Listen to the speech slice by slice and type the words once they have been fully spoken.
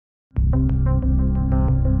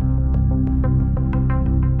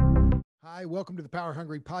Hi, welcome to the Power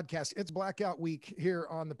Hungry Podcast. It's Blackout Week here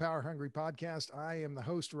on the Power Hungry Podcast. I am the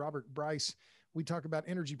host, Robert Bryce. We talk about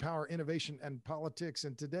energy, power, innovation, and politics.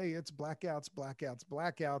 And today it's blackouts, blackouts,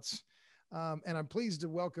 blackouts. And I'm pleased to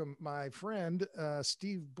welcome my friend,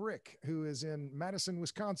 Steve Brick, who is in Madison,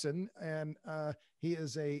 Wisconsin. And he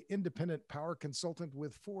is an independent power consultant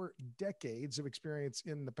with 4 decades of experience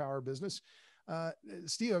in the power business.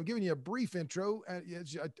 Steve, I've given you a brief intro.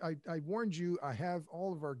 I warned you, I have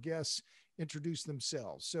all of our guests introduce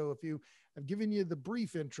themselves. So I've given you the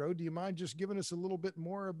brief intro, do you mind just giving us a little bit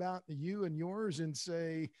more about you and yours and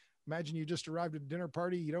say, imagine you just arrived at a dinner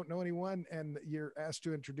party, you don't know anyone, and you're asked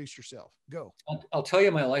to introduce yourself. Go. I'll tell you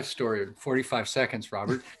my life story in 45 seconds,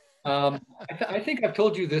 Robert. I think I've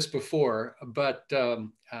told you this before, but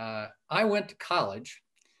I went to college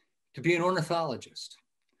to be an ornithologist.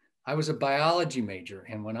 I was a biology major,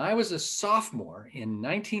 and when I was a sophomore in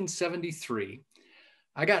 1973,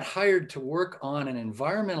 I got hired to work on an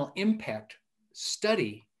environmental impact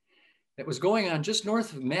study that was going on just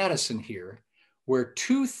north of Madison here, where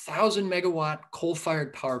 2,000 megawatt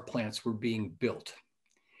coal-fired power plants were being built.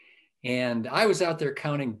 And I was out there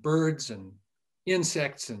counting birds and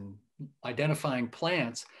insects and identifying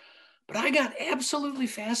plants, but I got absolutely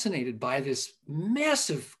fascinated by this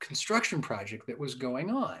massive construction project that was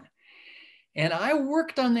going on. And I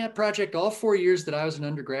worked on that project all 4 years that I was an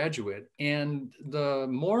undergraduate. And the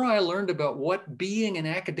more I learned about what being an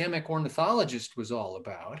academic ornithologist was all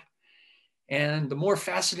about, and the more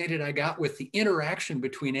fascinated I got with the interaction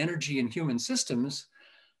between energy and human systems,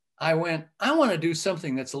 I went, I want to do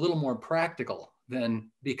something that's a little more practical than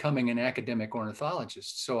becoming an academic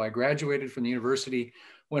ornithologist. So I graduated from the university,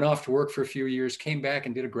 went off to work for a few years, came back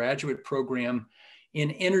and did a graduate program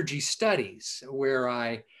in energy studies, where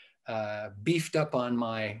I beefed up on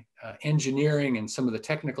my engineering and some of the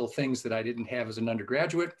technical things that I didn't have as an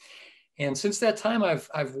undergraduate. And since that time,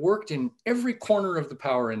 I've worked in every corner of the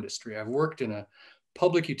power industry. I've worked in a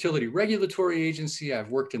public utility regulatory agency.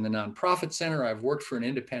 I've worked in the nonprofit center. I've worked for an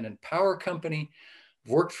independent power company.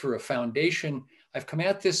 I've worked for a foundation. I've come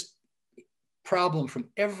at this problem from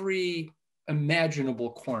every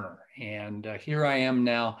imaginable corner. And here I am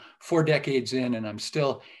now, 4 decades in, and I'm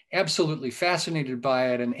still absolutely fascinated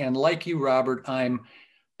by it. And like you, Robert, I'm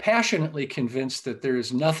passionately convinced that there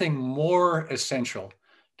is nothing more essential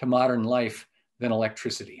to modern life than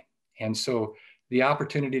electricity. And so the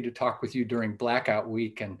opportunity to talk with you during Blackout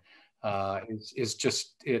Week and is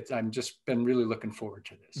just it. I'm just been really looking forward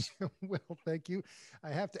to this. Well, thank you. I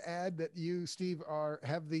have to add that you, Steve,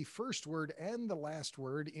 have the first word and the last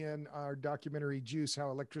word in our documentary Juice, How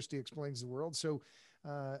Electricity Explains the World. So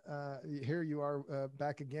here you are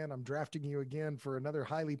back again. I'm drafting you again for another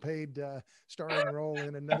highly paid starring role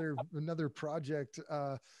in another project.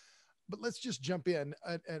 But let's just jump in.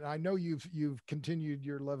 And I know you've continued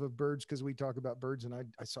your love of birds, because we talk about birds, and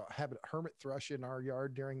I saw a hermit thrush in our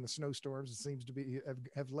yard during the snowstorms. It seems to be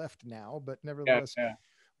have left now, but nevertheless, Yeah.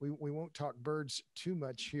 we won't talk birds too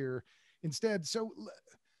much here. Instead, so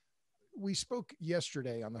we spoke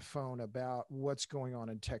yesterday on the phone about what's going on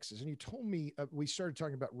in Texas, and you told me we started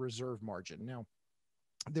talking about reserve margin. Now,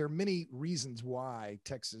 there are many reasons why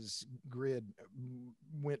Texas grid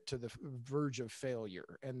went to the verge of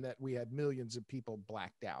failure, and that we had millions of people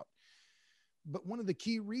blacked out. But one of the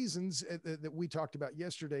key reasons that we talked about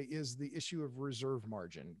yesterday is the issue of reserve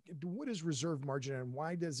margin. What is reserve margin, and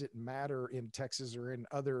why does it matter in Texas or in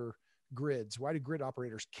other grids? Why do grid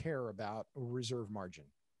operators care about reserve margin?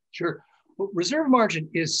 Sure. Well, reserve margin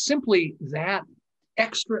is simply that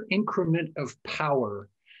extra increment of power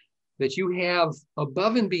that you have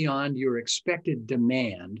above and beyond your expected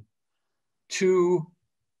demand to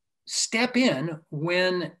step in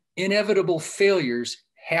when inevitable failures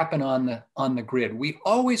happen on the grid. We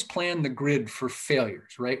always plan the grid for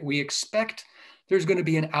failures, right? We expect there's going to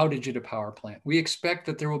be an outage at a power plant. We expect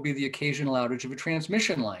that there will be the occasional outage of a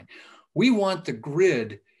transmission line. We want the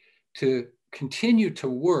grid to continue to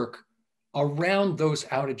work around those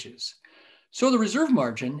outages. So the reserve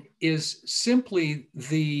margin is simply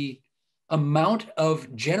the amount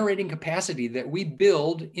of generating capacity that we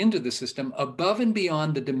build into the system above and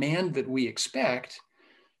beyond the demand that we expect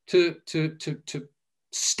to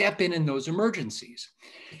step in those emergencies.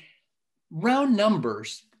 Round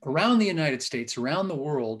numbers around the United States, around the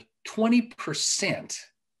world, 20%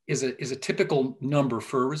 is a typical number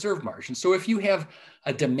for a reserve margin. So if you have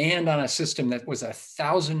a demand on a system that was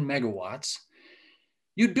 1,000 megawatts,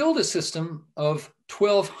 you'd build a system of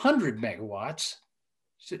 1,200 megawatts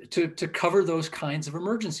to cover those kinds of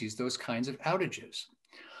emergencies, those kinds of outages.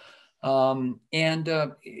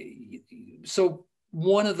 So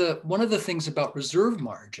one of the things about reserve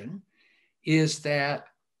margin is that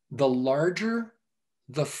the larger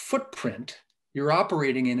the footprint you're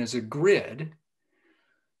operating in as a grid,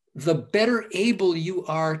 the better able you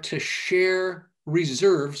are to share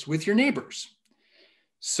reserves with your neighbors.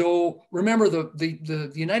 So remember,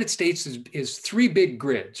 the United States is three big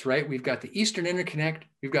grids, right? We've got the Eastern Interconnect,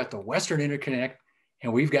 we've got the Western Interconnect,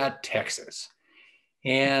 and we've got Texas.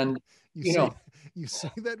 And you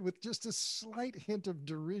say that with just a slight hint of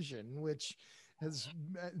derision, which has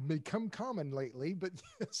become common lately, but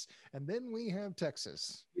yes. And then we have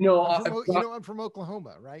Texas. I'm from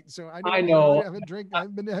Oklahoma, right? So I know. I haven't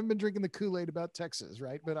been drinking the Kool-Aid about Texas,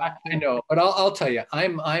 right? But I know. But I'll tell you,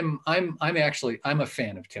 I'm a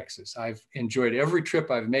fan of Texas. I've enjoyed every trip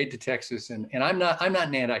I've made to Texas, and I'm not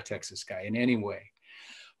an anti-Texas guy in any way.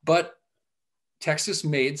 But Texas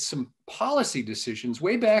made some policy decisions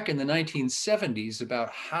way back in the 1970s about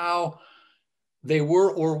how they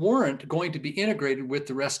were or weren't going to be integrated with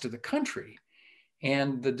the rest of the country.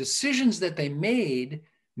 And the decisions that they made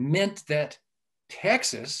meant that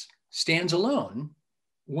Texas stands alone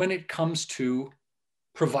when it comes to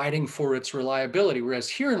providing for its reliability. Whereas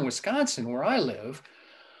here in Wisconsin, where I live,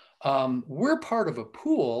 we're part of a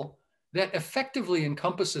pool that effectively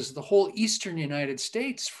encompasses the whole eastern United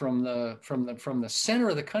States from the center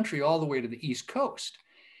of the country all the way to the East Coast.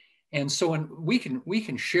 And so we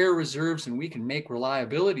can share reserves and we can make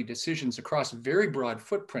reliability decisions across a very broad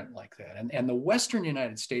footprint like that. And the Western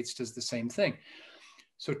United States does the same thing.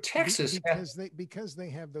 So Texas, because they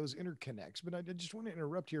have those interconnects. But I just want to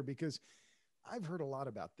interrupt here because I've heard a lot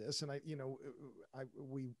about this, and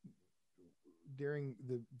we during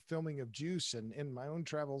the filming of Juice and in my own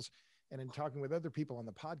travels and in talking with other people on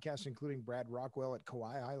the podcast, including Brad Rockwell at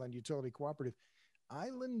Kauai Island Utility Cooperative.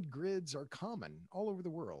 Island grids are common all over the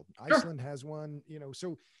world. Sure. Iceland has one,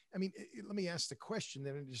 so, I mean, let me ask the question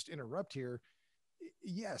then and just interrupt here.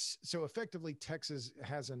 Yes. So effectively Texas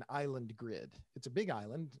has an island grid. It's a big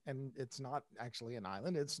island and it's not actually an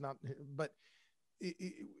island. It's not, but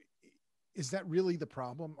is that really the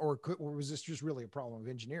problem or was this just really a problem of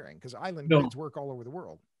engineering? Because island grids work all over the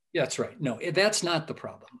world. That's right. No, that's not the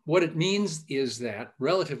problem. What it means is that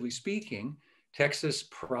relatively speaking, Texas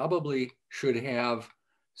probably should have,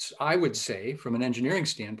 I would say, from an engineering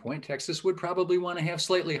standpoint, Texas would probably want to have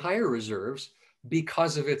slightly higher reserves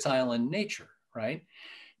because of its island nature, right?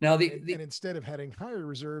 Now, and instead of having higher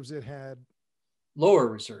reserves, it had lower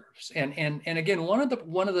reserves. And again, one of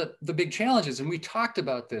the big challenges, and we talked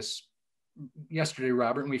about this yesterday,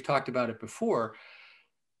 Robert, and we've talked about it before.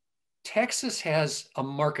 Texas has a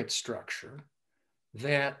market structure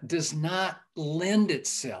that does not lend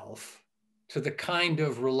itself to the kind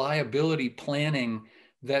of reliability planning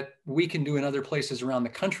that we can do in other places around the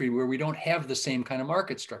country where we don't have the same kind of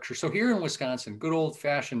market structure. So here in Wisconsin, good old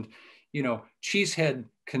fashioned, cheesehead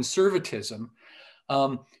conservatism,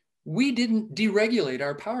 we didn't deregulate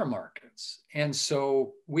our power markets. And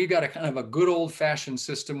so we've got a kind of a good old fashioned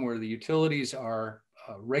system where the utilities are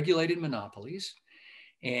regulated monopolies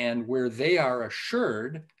and where they are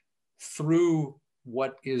assured through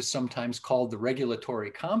what is sometimes called the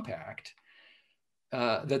regulatory compact,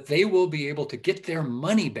 that they will be able to get their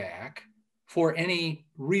money back for any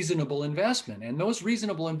reasonable investment. And those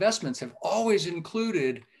reasonable investments have always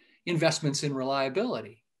included investments in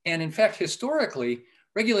reliability. And in fact, historically,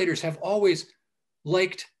 regulators have always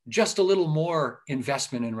liked just a little more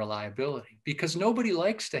investment in reliability because nobody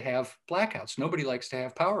likes to have blackouts. Nobody likes to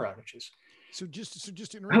have power outages. So just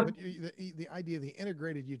to interrupt, but the idea of the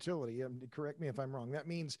integrated utility, correct me if I'm wrong, that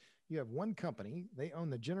means you have one company, they own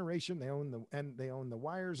the generation, they own the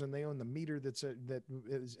wires, and they own the meter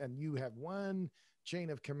and you have one chain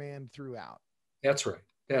of command throughout. That's right.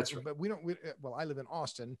 That's right. But I live in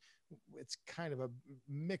Austin. It's kind of a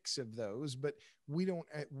mix of those, but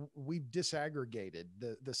we've disaggregated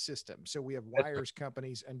the system. So we have wires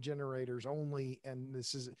companies and generators only, and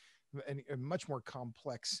this is a much more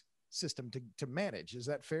complex system to manage. Is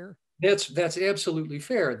that fair? That's absolutely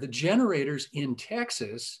fair. The generators in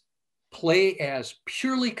Texas play as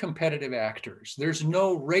purely competitive actors. There's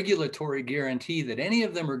no regulatory guarantee that any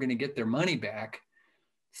of them are going to get their money back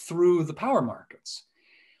through the power markets.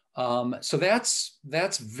 So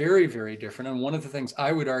that's very, very different. And one of the things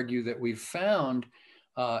I would argue that we've found,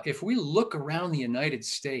 if we look around the United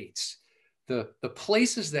States, the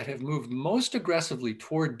places that have moved most aggressively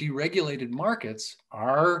toward deregulated markets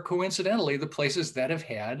are coincidentally the places that have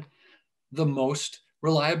had the most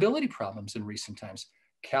reliability problems in recent times.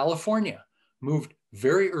 California moved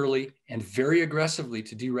very early and very aggressively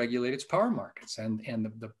to deregulate its power markets. And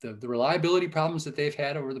the reliability problems that they've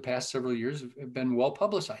had over the past several years have been well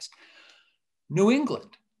publicized. New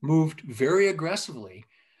England moved very aggressively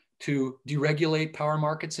to deregulate power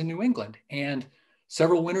markets in New England. And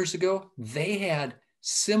several winters ago, they had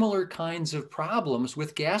similar kinds of problems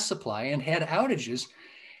with gas supply and had outages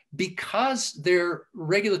because their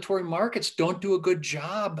regulatory markets don't do a good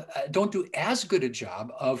job, don't do as good a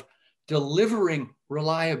job of delivering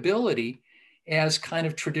reliability as kind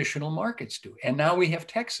of traditional markets do. And now we have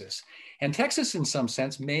Texas. And Texas, in some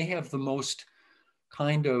sense, may have the most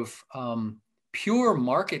kind of pure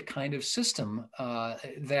market kind of system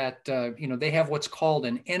that, they have what's called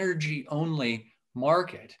an energy-only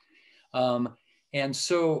market. And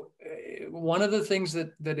so one of the things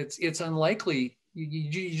that it's unlikely,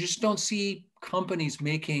 you just don't see companies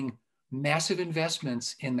making massive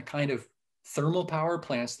investments in the kind of thermal power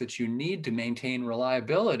plants that you need to maintain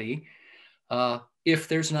reliability if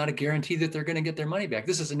there's not a guarantee that they're going to get their money back.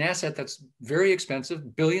 This is an asset that's very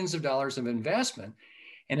expensive, billions of dollars of investment.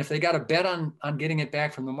 And if they got a bet on getting it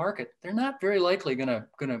back from the market, they're not very likely gonna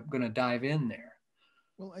dive in there.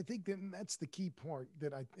 Well, I think that's the key point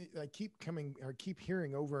that I keep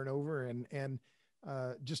hearing over and over. And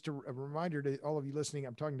just a reminder to all of you listening,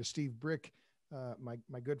 I'm talking to Steve Brick,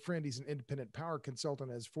 my good friend. He's an independent power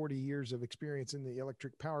consultant, has 40 years of experience in the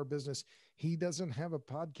electric power business. He doesn't have a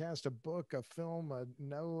podcast, a book, a film.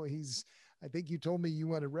 I think you told me you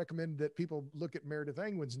want to recommend that people look at Meredith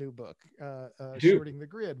Angwin's new book, Shorting the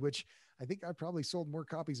Grid, which I think I probably sold more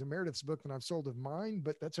copies of Meredith's book than I've sold of mine,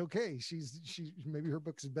 but that's okay. She maybe her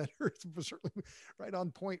book's better. It's certainly right on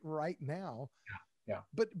point right now. Yeah.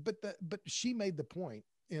 But she made the point,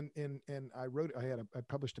 and I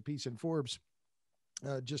published a piece in Forbes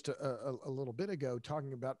just a little bit ago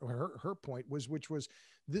talking about her point which was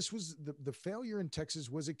the failure in Texas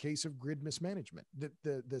was a case of grid mismanagement.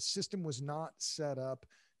 The system was not set up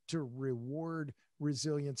to reward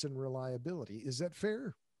resilience and reliability. Is that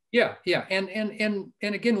fair? Yeah. And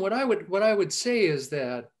again, what I would say is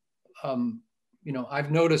that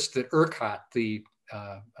I've noticed that ERCOT, the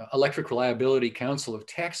Electric Reliability Council of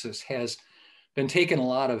Texas, has been taking a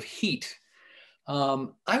lot of heat.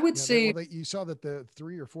 I would say you saw that the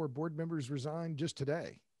 3 or 4 board members resigned just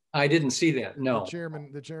today. I didn't see that. No,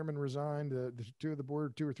 the chairman resigned. The 2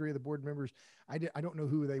 or 3 of the board members. I don't know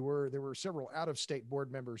who they were. There were several out-of-state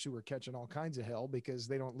board members who were catching all kinds of hell because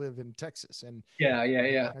they don't live in Texas. And yeah.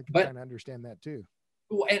 I can kind of understand that too.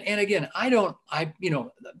 And again,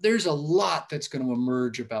 there's a lot that's going to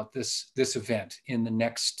emerge about this event in the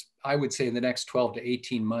next 12 to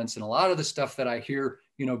 18 months. And a lot of the stuff that I hear,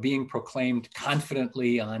 being proclaimed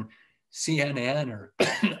confidently on CNN or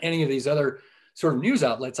any of these other sort of news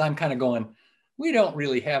outlets, I'm kind of going, we don't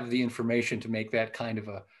really have the information to make that kind of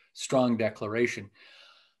a strong declaration.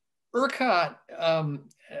 ERCOT,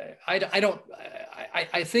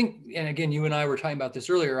 I think, and again, you and I were talking about this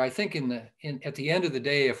earlier. I think at the end of the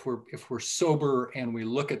day, if we're sober and we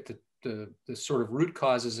look at the sort of root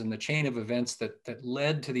causes in the chain of events that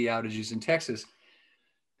led to the outages in Texas,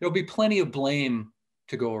 there'll be plenty of blame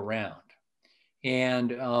to go around.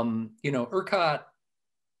 And ERCOT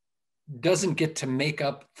doesn't get to make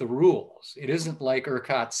up the rules. It isn't like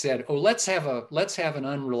ERCOT said, "Oh, let's have an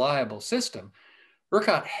unreliable system."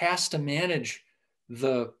 ERCOT has to manage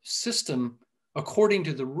the system according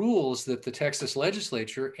to the rules that the Texas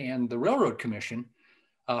legislature and the Railroad Commission,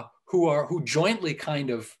 who jointly kind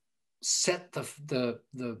of set the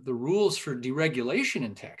rules for deregulation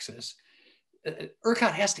in Texas.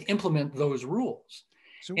 ERCOT has to implement those rules.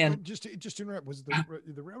 So just to interrupt, was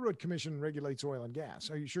the Railroad Commission regulates oil and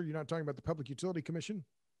gas? Are you sure you're not talking about the Public Utility Commission?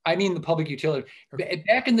 I mean the Public Utility. Okay.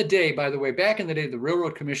 Back in the day, the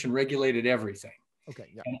Railroad Commission regulated everything.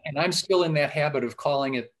 Okay. Yeah. And I'm still in that habit of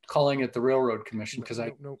calling it the Railroad Commission because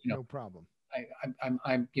no problem. I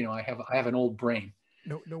have an old brain.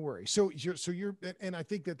 No worry. So you're, and I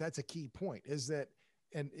think that's a key point is that,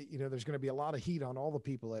 and there's going to be a lot of heat on all the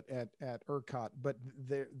people at ERCOT, but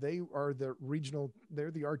they are the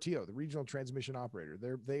RTO, the regional transmission operator.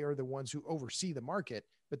 They are the ones who oversee the market,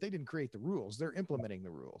 but they didn't create the rules. They're implementing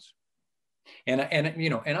the rules. And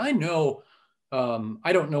I know,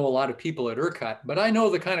 I don't know a lot of people at ERCOT, but I know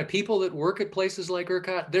the kind of people that work at places like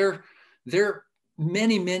ERCOT. They're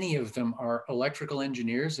many of them are electrical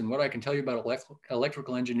engineers. And what I can tell you about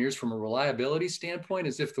electrical engineers from a reliability standpoint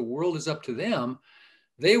is if the world is up to them,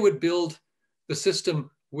 they would build the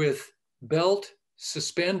system with belt,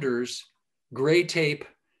 suspenders, gray tape,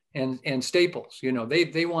 and staples. Left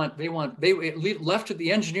to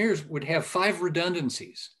the engineers would have 5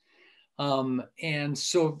 redundancies. And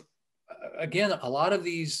so again, a lot of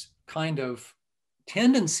these kind of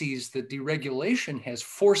tendencies that deregulation has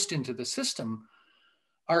forced into the system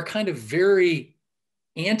are kind of very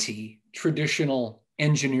anti-traditional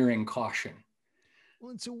engineering caution. Well,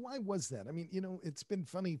 and so why was that? I mean, it's been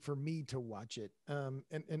funny for me to watch it. And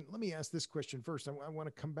let me ask this question first. I want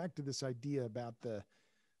to come back to this idea about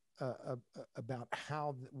about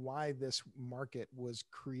why this market was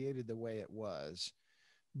created the way it was.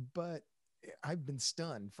 But I've been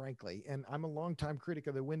stunned, frankly, and I'm a longtime critic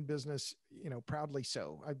of the wind business. Proudly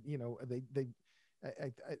so. I've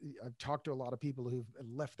talked to a lot of people who've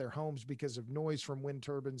left their homes because of noise from wind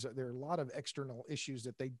turbines. There are a lot of external issues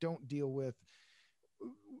that they don't deal with.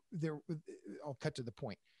 I'll cut to the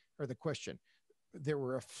point, or the question. There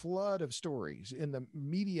were a flood of stories in the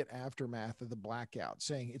immediate aftermath of the blackout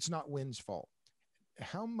saying it's not wind's fault.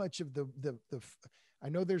 How much of I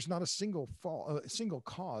know there's not a single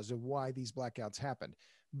cause of why these blackouts happened,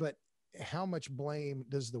 but how much blame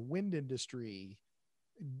does the wind industry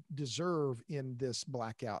deserve in this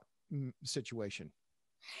blackout situation?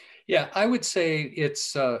 Yeah, I would say it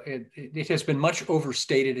has been much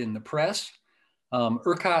overstated in the press.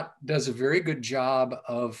 ERCOT does a very good job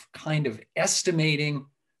of kind of estimating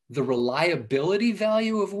the reliability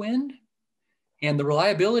value of wind. And the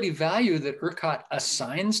reliability value that ERCOT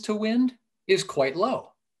assigns to wind is quite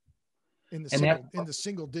low. In the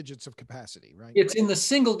single digits of capacity, right? It's in the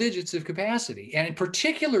single digits of capacity. And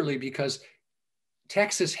particularly because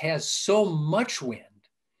Texas has so much wind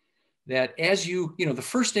that as the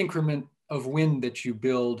first increment of wind that you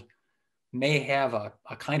build may have a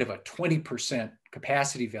kind of a 20%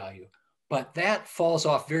 capacity value, but that falls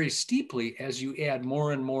off very steeply as you add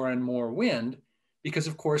more and more and more wind, because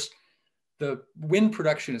of course the wind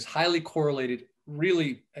production is highly correlated.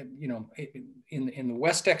 Really, in the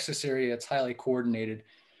West Texas area, it's highly coordinated,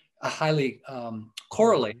 highly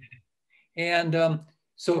correlated, and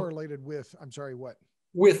so correlated with, I'm sorry, what?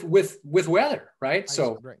 With weather, right?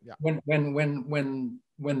 Right, yeah.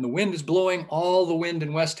 When the wind is blowing, all the wind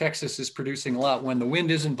in West Texas is producing a lot. When the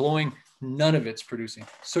wind isn't blowing, none of it's producing.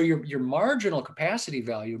 So your marginal capacity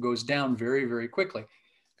value goes down very, very quickly.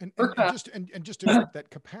 And just to note that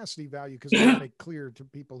capacity value, because I want to make clear to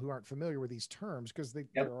people who aren't familiar with these terms, because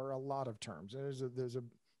there are a lot of terms. There's a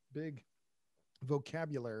big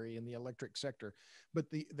vocabulary in the electric sector, but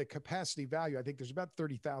the capacity value, I think there's about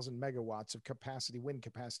 30,000 megawatts of wind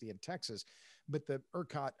capacity in Texas, but the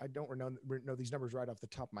ERCOT, I don't know these numbers right off the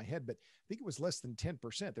top of my head, but I think it was less than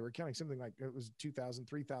 10%. They were counting something like it was 2,000,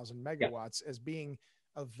 3,000 megawatts as being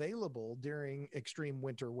available during extreme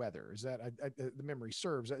winter weather. Is that the memory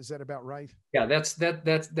serves? Is that about right? Yeah,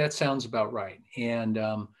 that sounds about right. And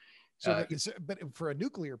but for a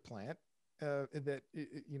nuclear plant,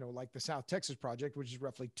 like the South Texas project, which is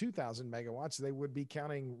roughly 2,000 megawatts, they would be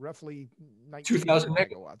counting roughly 1,900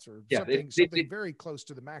 megawatts or something very close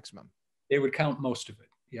to the maximum. They would count most of it.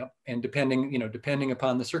 Yep. And depending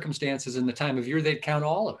upon the circumstances and the time of year, they'd count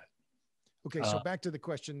all of it. Okay. So back to the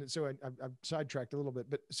question. So I've sidetracked a little bit,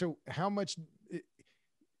 but so how much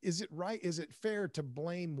is it right? Is it fair to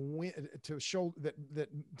blame wind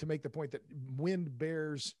to make the point that wind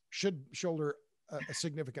bears should shoulder a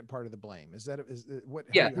significant part of the blame? Is what?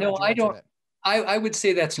 Yeah, no, I don't. I would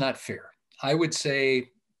say that's not fair. I would say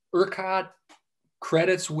ERCOT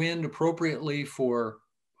credits wind appropriately for,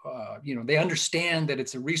 they understand that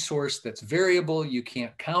it's a resource that's variable. You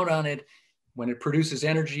can't count on it. When it produces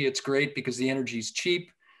energy, it's great because the energy is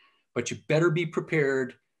cheap, but you better be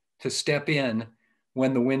prepared to step in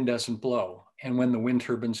when the wind doesn't blow and when the wind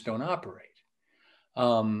turbines don't operate.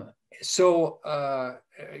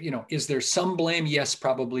 Is there some blame? Yes,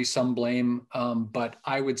 probably some blame. But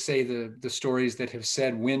I would say the stories that have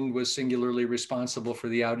said wind was singularly responsible for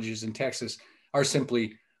the outages in Texas are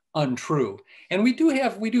simply untrue. And we do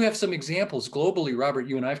have some examples globally, Robert,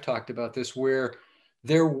 you and I've talked about this, where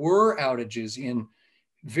there were outages in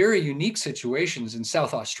very unique situations in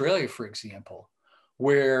South Australia, for example,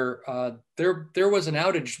 where there was an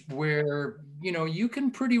outage where, you can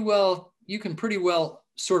pretty well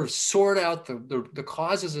sort of sort out the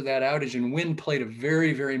causes of that outage, and wind played a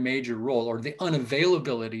very, very major role, or the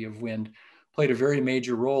unavailability of wind played a very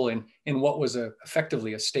major role in what was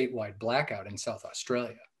effectively a statewide blackout in South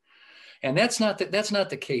Australia. And that's not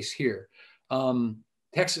the case here.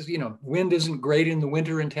 Texas, wind isn't great in the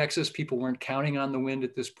winter in Texas. People weren't counting on the wind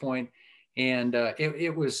at this point. And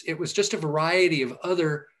it was just a variety of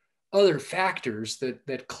other factors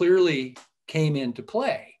that clearly came into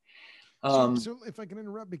play. So if I can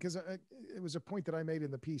interrupt, because it was a point that I made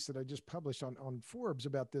in the piece that I just published on Forbes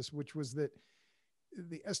about this, which was that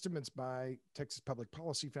the estimates by Texas Public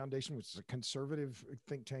Policy Foundation, which is a conservative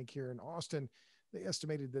think tank here in Austin, they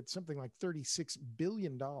estimated that something like $36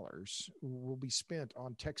 billion will be spent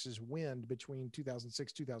on Texas wind between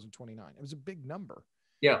 2006, 2029. It was a big number.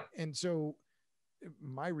 Yeah. And so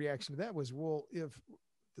my reaction to that was, well, if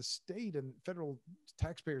the state and federal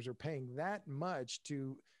taxpayers are paying that much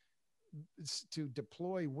to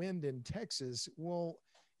deploy wind in Texas, well,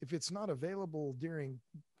 if it's not available during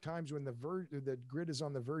times when the grid is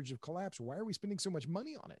on the verge of collapse, why are we spending so much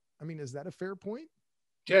money on it? I mean, is that a fair point?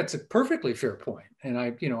 Yeah, it's a perfectly fair point. And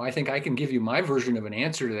I think I can give you my version of an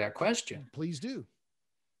answer to that question. Please do.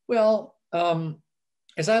 Well,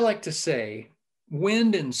 as I like to say,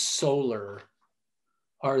 wind and solar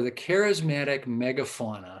are the charismatic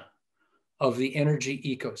megafauna of the energy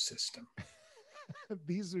ecosystem.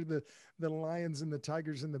 These are the lions and the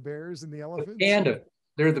tigers and the bears and the elephants. The panda.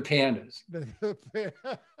 They're the pandas.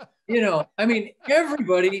 I mean,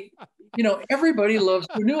 everybody loves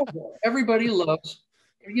renewable. Everybody loves,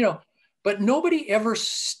 but nobody ever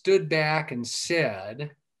stood back and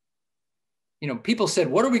said, people said,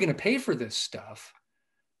 what are we going to pay for this stuff?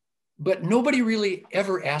 But nobody really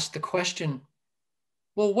ever asked the question,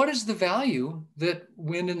 well, what is the value that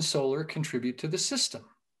wind and solar contribute to the system?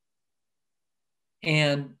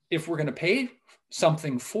 And if we're going to pay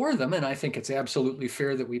something for them, and I think it's absolutely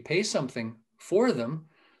fair that we pay something for them,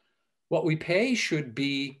 what we pay should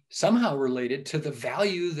be somehow related to the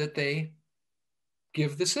value that they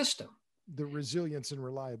give the system. The resilience and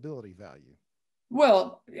reliability value.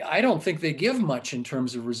 Well, I don't think they give much in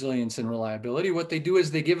terms of resilience and reliability. What they do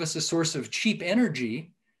is they give us a source of cheap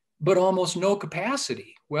energy, but almost no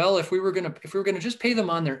capacity. Well, if we were going to just pay them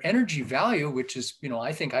on their energy value, which is,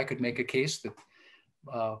 I think I could make a case that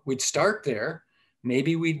we'd start there.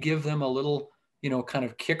 Maybe we'd give them a little, kind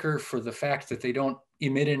of kicker for the fact that they don't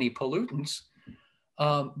emit any pollutants.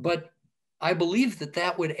 But I believe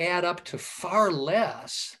that would add up to far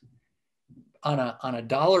less on a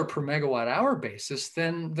dollar per megawatt hour basis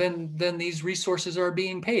than these resources are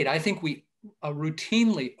being paid. I think we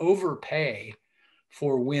routinely overpay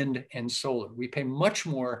for wind and solar. We pay much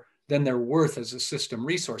more than they're worth as a system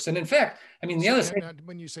resource. And in fact, I mean, the other thing,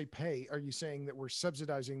 when you say pay, are you saying that we're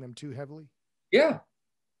subsidizing them too heavily? Yeah.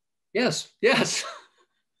 Yes.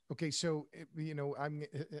 Okay, so I'm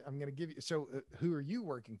going to give you. So, who are you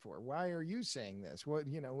working for? Why are you saying this? What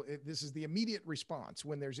this is the immediate response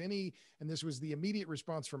when there's any, and this was the immediate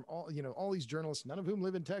response from all these journalists, none of whom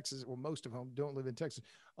live in Texas. Well, most of whom don't live in Texas.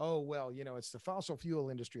 Oh well, it's the fossil fuel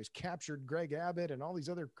industry has captured Greg Abbott and all these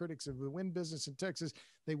other critics of the wind business in Texas.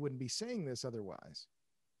 They wouldn't be saying this otherwise.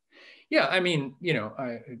 Yeah, I mean,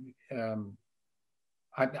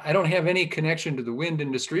 I don't have any connection to the wind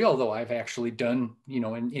industry, although I've actually done,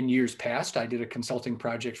 in years past, I did a consulting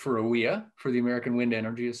project for AWEA, for the American Wind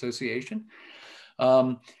Energy Association.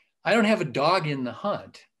 I don't have a dog in the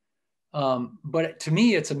hunt, but to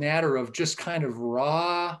me, it's a matter of just kind of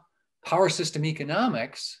raw power system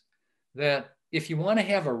economics, that if you want to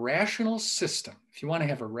have a rational system, if you want to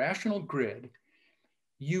have a rational grid,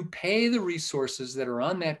 you pay the resources that are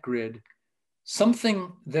on that grid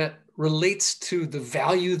something that relates to the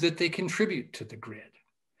value that they contribute to the grid.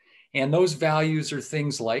 And those values are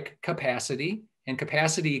things like capacity. And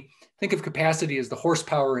capacity, think of capacity as the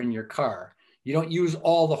horsepower in your car. You don't use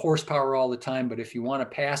all the horsepower all the time, but if you want to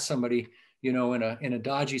pass somebody, in a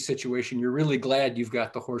dodgy situation, you're really glad you've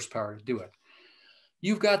got the horsepower to do it.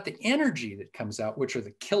 You've got the energy that comes out, which are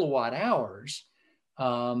the kilowatt hours.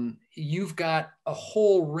 You've got a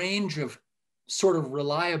whole range of sort of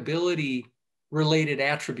reliability related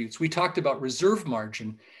attributes. We talked about reserve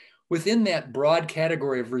margin. Within that broad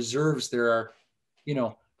category of reserves, there are,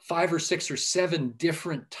 5 or 6 or 7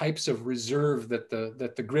 different types of reserve that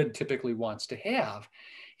the grid typically wants to have.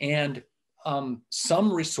 And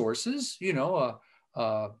some resources, a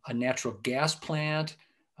natural gas plant,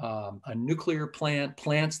 a nuclear plant,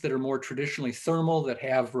 plants that are more traditionally thermal that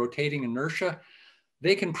have rotating inertia,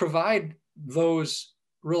 they can provide those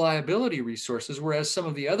reliability resources, whereas some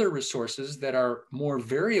of the other resources that are more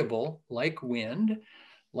variable, like wind,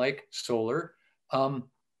 like solar,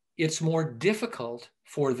 it's more difficult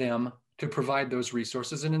for them to provide those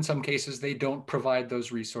resources. And in some cases, they don't provide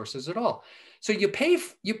those resources at all. So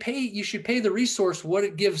you should pay the resource what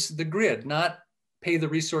it gives the grid, not pay the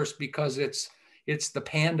resource because it's the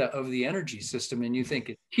panda of the energy system and you think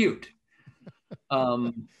it's cute.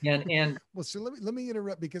 Well, so let me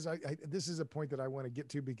interrupt, because I this is a point that I want to get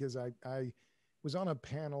to, because I was on a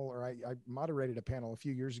panel, or I moderated a panel a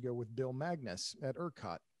few years ago with Bill Magnus at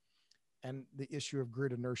ERCOT, and the issue of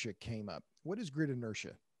grid inertia came up. What is grid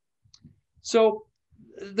inertia? So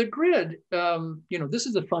the grid, this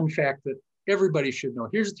is a fun fact that everybody should know.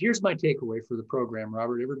 Here's my takeaway for the program,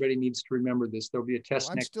 Robert. Everybody needs to remember this. There'll be a test.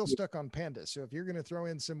 Well, I'm still stuck on pandas. So if you're going to throw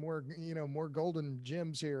in some more, more golden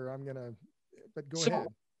gems here, but go ahead.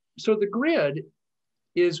 So the grid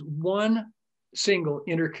is one single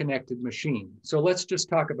interconnected machine. So let's just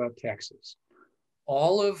talk about Texas.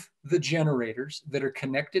 All of the generators that are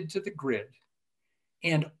connected to the grid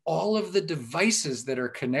and all of the devices that are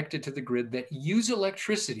connected to the grid that use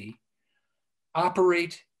electricity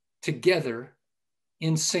operate together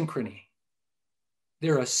in synchrony.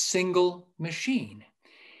 They're a single machine.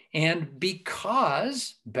 And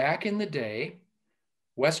because back in the day,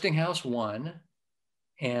 Westinghouse won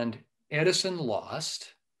and Edison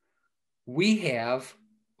lost, we have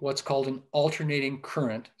what's called an alternating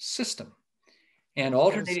current system. And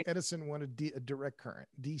alternating Edison wanted a direct current,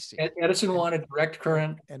 DC. Edison wanted direct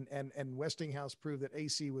current. And Westinghouse proved that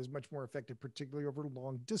AC was much more effective, particularly over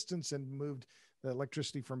long distance, and moved the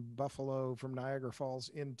electricity from Niagara Falls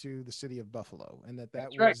into the city of Buffalo. And that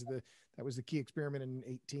was the key experiment in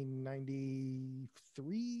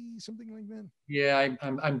 1893, something like that. Yeah,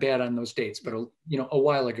 I'm bad on those dates, but a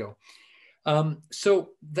while ago. So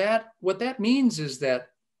what that means is that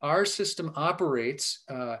our system operates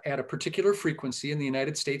at a particular frequency. In the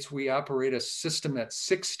United States, we operate a system at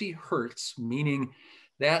 60 hertz, meaning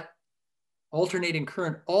that alternating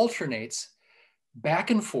current alternates back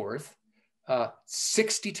and forth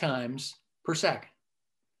 60 times per second.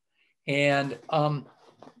 And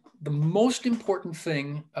the most important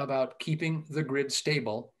thing about keeping the grid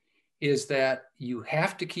stable is that you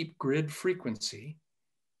have to keep grid frequency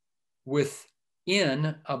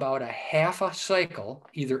within about a half a cycle,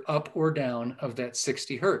 either up or down of that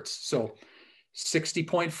 60 hertz. So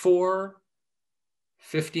 60.4,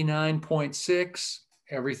 59.6,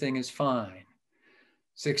 everything is fine.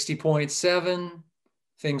 60.7,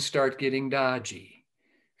 things start getting dodgy.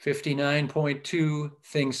 59.2,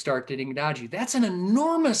 things start getting dodgy. That's an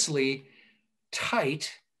enormously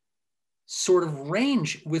tight sort of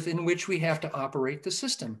range within which we have to operate the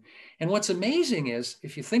system. And what's amazing is,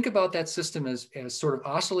 if you think about that system as sort of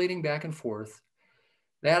oscillating back and forth,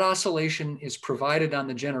 that oscillation is provided on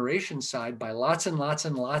the generation side by lots and lots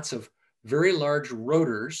and lots of very large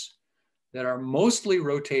rotors that are mostly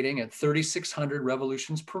rotating at 3,600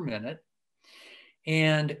 revolutions per minute.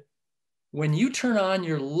 And when you turn on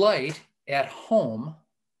your light at home,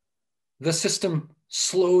 the system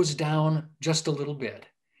slows down just a little bit.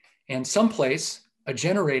 And someplace, a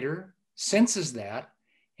generator senses that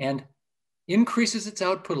and increases its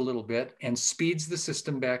output a little bit and speeds the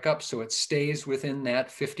system back up so it stays within that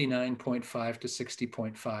 59.5 to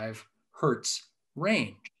 60.5 hertz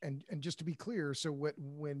range. And just to be clear, so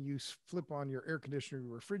when you flip on your air conditioner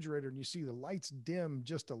or refrigerator and you see the lights dim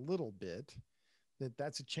just a little bit,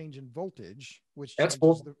 that's a change in voltage, which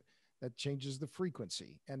changes the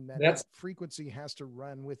frequency, and that frequency has to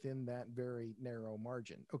run within that very narrow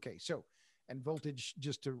margin. Okay, so, and voltage,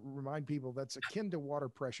 just to remind people, that's akin to water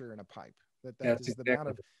pressure in a pipe. That's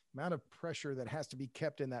the amount of pressure that has to be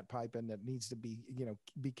kept in that pipe, and that needs to be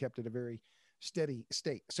kept at a very steady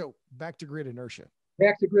state. So back to grid inertia.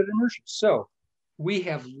 So we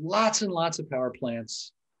have lots and lots of power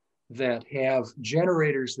plants that have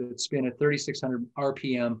generators that spin at 3,600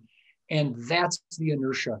 RPM. And that's the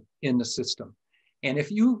inertia in the system. And if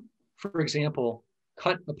you, for example,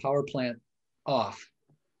 cut a power plant off,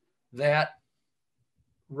 that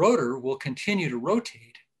rotor will continue to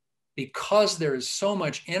rotate because there is so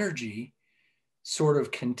much energy sort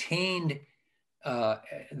of contained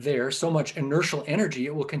there, so much inertial energy,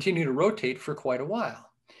 it will continue to rotate for quite a while.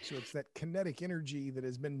 So it's that kinetic energy that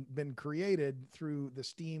has been created through the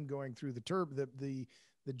steam going through the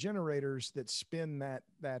generators that spin that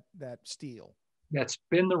steel. That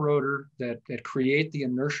spin the rotor, that create the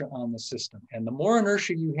inertia on the system. And the more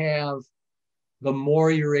inertia you have, the more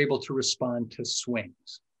you're able to respond to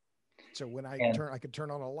swings. So when I could turn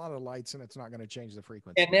on a lot of lights and it's not going to change the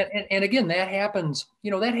frequency. And again, that happens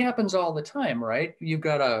all the time, right? You've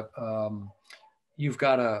got a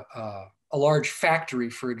large factory,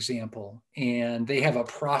 for example, and they have a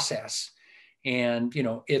process. And,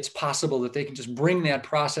 it's possible that they can just bring that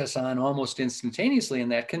process on almost instantaneously.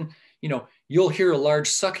 And that can, you'll hear a large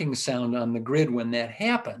sucking sound on the grid when that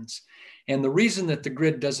happens. And the reason that the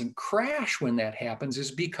grid doesn't crash when that happens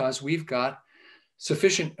is because we've got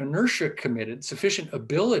sufficient inertia committed, sufficient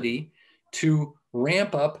ability to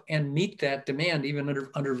ramp up and meet that demand, even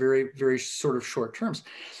under very, very sort of short terms.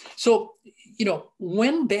 So,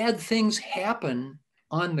 when bad things happen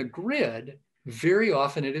on the grid, very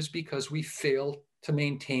often it is because we fail to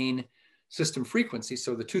maintain system frequency.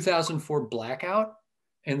 So the 2004 blackout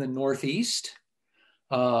in the Northeast,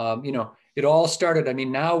 it all started.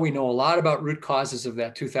 Now we know a lot about root causes of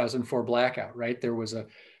that 2004 blackout, right? There was a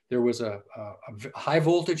high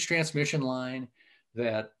voltage transmission line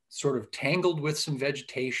that sort of tangled with some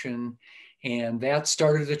vegetation, and that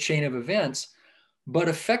started a chain of events. But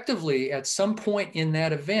effectively, at some point in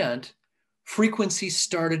that event, frequency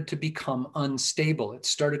started to become unstable. It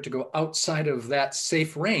started to go outside of that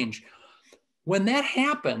safe range. When that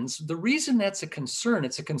happens, the reason that's a concern,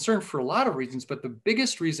 it's a concern for a lot of reasons, but the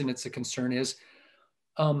biggest reason it's a concern is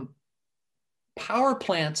power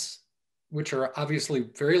plants, which are obviously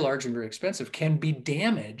very large and very expensive, can be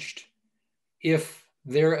damaged if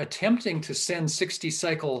they're attempting to send 60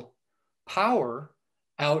 cycle power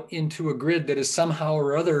out into a grid that is somehow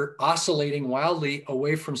or other oscillating wildly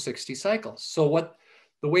away from 60 cycles. So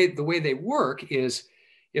the way they work is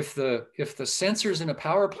if the sensors in a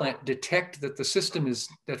power plant detect that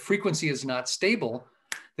that frequency is not stable,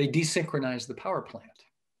 they desynchronize the power plant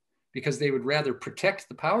because they would rather protect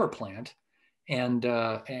the power plant and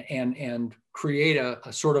create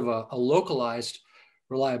a sort of a localized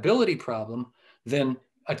reliability problem than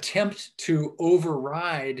attempt to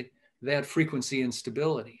override that frequency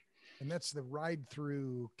instability. And that's the ride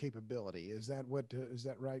through capability. Is that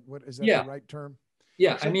right? What is that Yeah. the right term?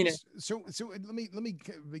 Yeah. So, I mean, so let me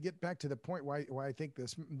get back to the point why I think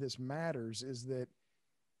this matters is that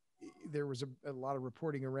there was a lot of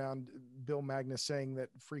reporting around Bill Magnus saying that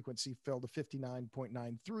frequency fell to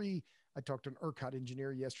 59.93. I talked to an ERCOT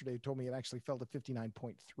engineer yesterday who told me it actually fell to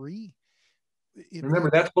 59.3. Remember,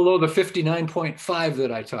 that's below the 59.5 that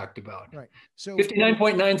I talked about. Right. So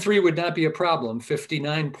 59.93 would not be a problem.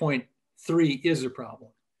 59.3 is a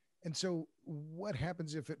problem. And so what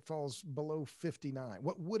happens if it falls below 59?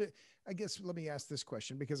 What would it, I guess, let me ask this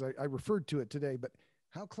question because I referred to it today, but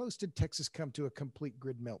how close did Texas come to a complete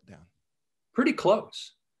grid meltdown? Pretty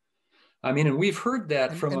close. I mean, and we've heard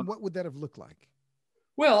that and what would that have looked like?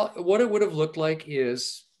 Well, what it would have looked like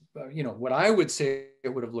is, what I would say it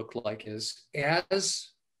would have looked like is as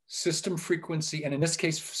system frequency, and in this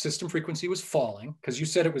case, system frequency was falling because you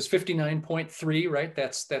said it was 59.3, right?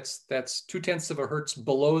 That's 0.2 of a hertz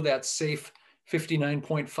below that safe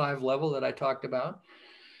 59.5 level that I talked about.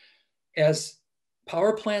 As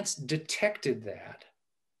power plants detected that,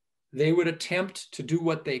 they would attempt to do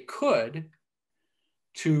what they could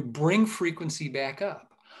to bring frequency back up.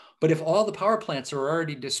 But if all the power plants are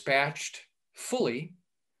already dispatched fully,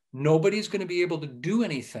 nobody's going to be able to do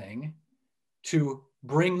anything to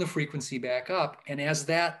bring the frequency back up. And as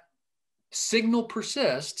that signal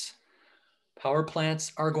persists, power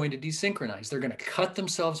plants are going to desynchronize. They're going to cut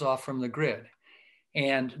themselves off from the grid.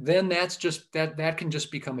 And then that can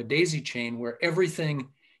just become a daisy chain where everything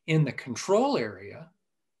in the control area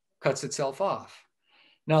cuts itself off.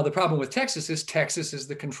 Now, the problem with Texas is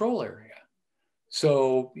the control area.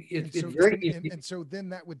 So so then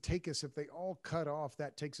that would take us, if they all cut off,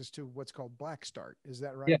 that takes us to what's called black start. Is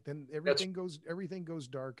that right? Yeah, then everything goes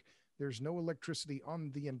dark. There's no electricity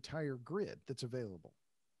on the entire grid that's available.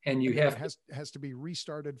 And has to be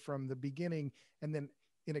restarted from the beginning. And then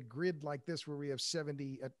in a grid like this, where we have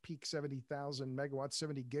at peak 70,000 megawatts,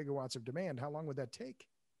 70 gigawatts of demand, how long would that take?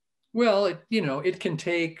 Well, it can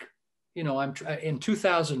take, in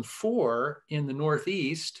 2004 in the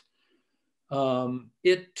Northeast,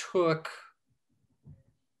 it took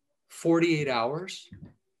 48 hours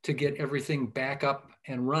to get everything back up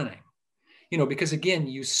and running, because again,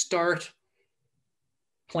 you start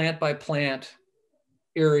plant by plant,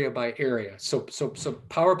 area by area. So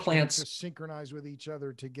power plants to synchronize with each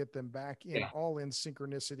other to get them back in, all in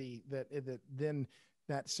synchronicity, that then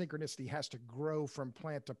that synchronicity has to grow from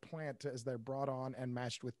plant to plant as they're brought on and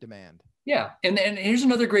matched with demand. Yeah. And here's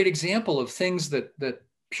another great example of things that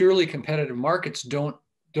purely competitive markets don't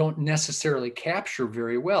necessarily capture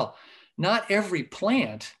very well. Not every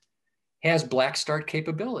plant has black start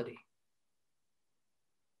capability.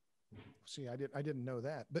 See, I didn't know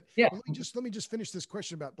that, but yeah. Let me just finish this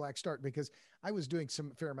question about black start, because I was doing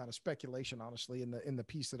some fair amount of speculation, honestly, in the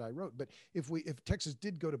piece that I wrote. But if Texas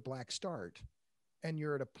did go to black start, and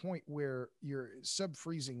you're at a point where your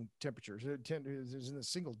sub-freezing temperatures is in the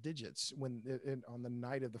single digits on the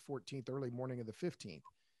night of the 14th, early morning of the 15th.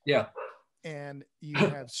 Yeah. And you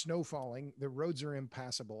have snow falling, the roads are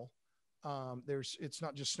impassable. It's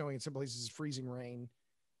not just snowing in some places, it's freezing rain.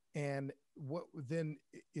 And what then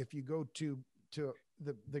if you go to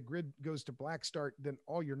the grid goes to black start, then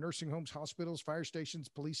all your nursing homes, hospitals, fire stations,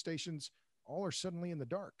 police stations, all are suddenly in the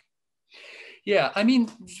dark. Yeah, I mean,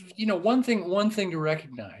 one thing to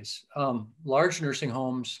recognize: large nursing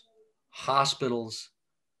homes, hospitals,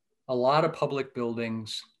 a lot of public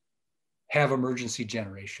buildings have emergency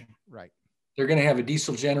generation. Right. They're going to have a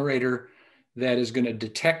diesel generator that is going to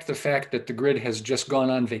detect the fact that the grid has just gone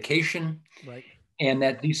on vacation. Right. And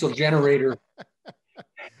that diesel generator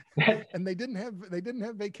And they didn't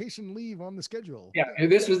have vacation leave on the schedule. Yeah,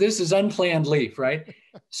 this is unplanned leave, right?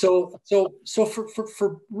 So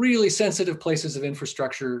for really sensitive places of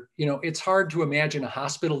infrastructure, it's hard to imagine a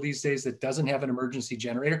hospital these days that doesn't have an emergency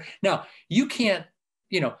generator. Now, you can't,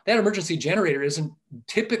 that emergency generator isn't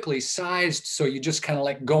typically sized so you just kind of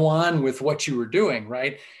like go on with what you were doing,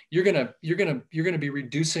 right? You're gonna be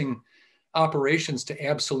reducing operations to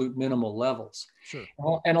absolute minimal levels. Sure.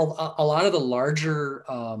 And a lot of the larger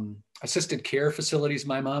assisted care facilities,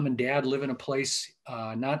 my mom and dad live in a place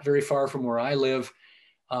not very far from where I live.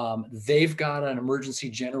 They've got an emergency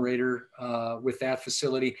generator with that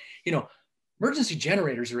facility. Emergency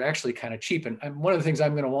generators are actually kind of cheap. And one of the things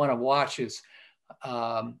I'm going to want to watch is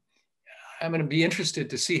I'm going to be interested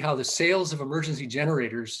to see how the sales of emergency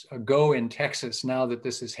generators go in Texas now that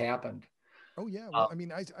this has happened. Oh yeah, well, I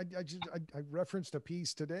mean, I referenced a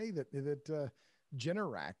piece today that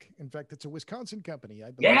Generac, in fact, it's a Wisconsin company,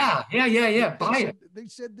 I believe. Yeah. They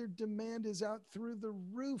said their demand is out through the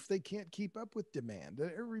roof. They can't keep up with demand.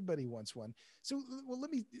 Everybody wants one. So, well,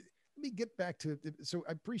 let me get back to it. So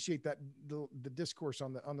I appreciate that the discourse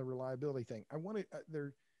on the reliability thing. I want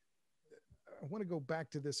to go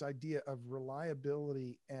back to this idea of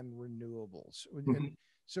reliability and renewables. Mm-hmm. And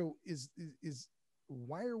so is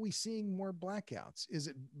why are we seeing more blackouts? Is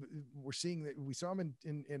it we're seeing that we saw them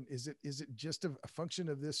in is it just a function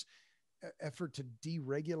of this effort to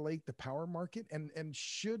deregulate the power market? And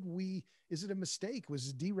is it a mistake?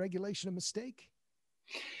 Was deregulation a mistake?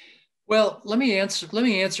 Well, let me answer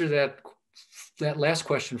that last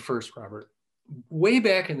question first, Robert. Way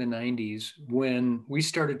back in the 90s, when we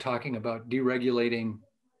started talking about deregulating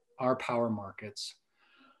our power markets,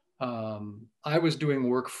 I was doing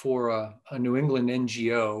work for a New England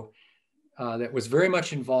NGO that was very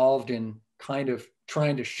much involved in kind of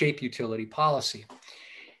trying to shape utility policy.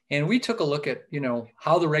 And we took a look at,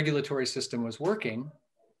 how the regulatory system was working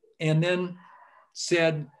and then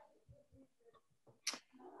said,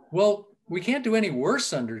 well, we can't do any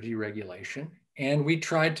worse under deregulation. And we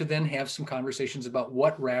tried to then have some conversations about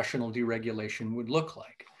what rational deregulation would look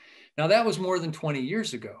like. Now, that was more than 20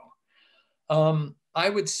 years ago. I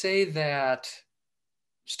would say that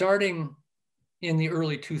starting in the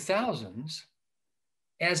early 2000s,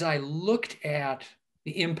 as I looked at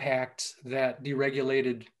the impacts that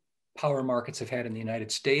deregulated power markets have had in the United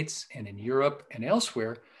States and in Europe and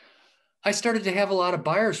elsewhere, I started to have a lot of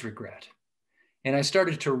buyer's regret. And I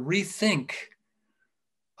started to rethink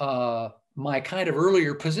my kind of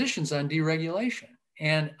earlier positions on deregulation.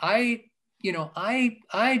 And I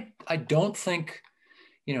don't think,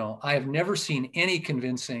 I have never seen any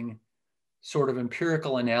convincing sort of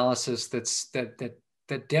empirical analysis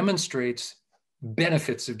that demonstrates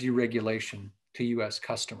benefits of deregulation to U.S.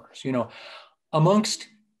 customers. Amongst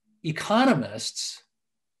economists,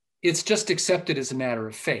 it's just accepted as a matter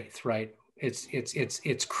of faith, right?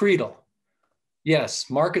 It's creedal. Yes,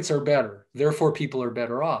 markets are better, therefore people are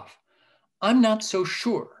better off. I'm not so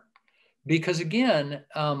sure, because again,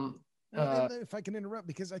 if I can interrupt,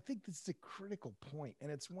 because I think this is a critical point, and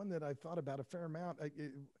it's one that I thought about a fair amount.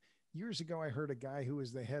 Years ago, I heard a guy who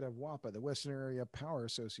was the head of WAPA, the Western Area Power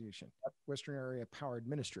Association, Western Area Power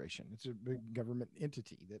Administration. It's a big government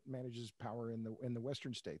entity that manages power in the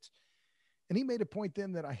Western states. And he made a point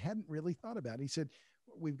then that I hadn't really thought about. He said,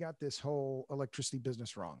 we've got this whole electricity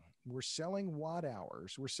business wrong. We're selling watt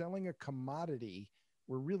hours. We're selling a commodity.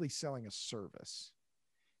 We're really selling a service.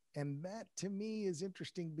 And that to me is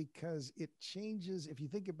interesting because it changes, if you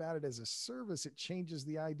think about it as a service, it changes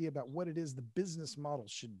the idea about what it is the business model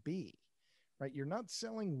should be, right? You're not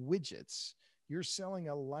selling widgets. You're selling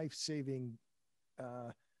a life-saving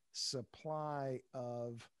supply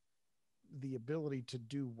of the ability to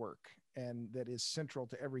do work, and that is central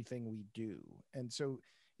to everything we do. And so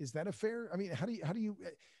is that a fair, I mean, how do you,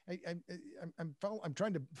 I'm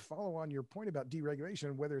trying to follow on your point about deregulation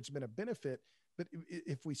and whether it's been a benefit. But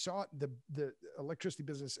if we saw the electricity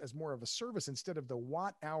business as more of a service instead of the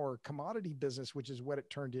watt hour commodity business, which is what it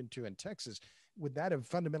turned into in Texas, would that have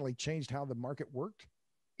fundamentally changed how the market worked?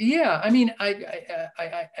 Yeah, I mean,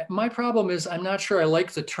 my problem is I'm not sure I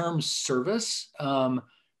like the term service.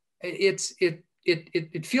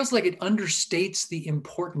 It feels like it understates the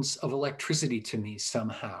importance of electricity to me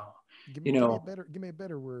somehow. Give me a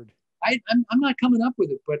better word. I'm not coming up with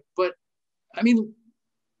it, but I mean,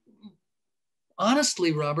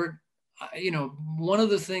 honestly, Robert, one of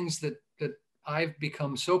the things that I've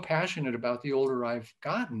become so passionate about the older I've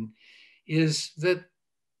gotten is that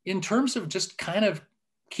in terms of just kind of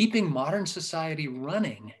keeping modern society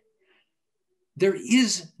running, there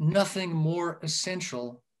is nothing more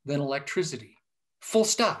essential than electricity, full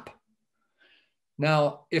stop.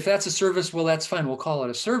 Now, if that's a service, well, that's fine. We'll call it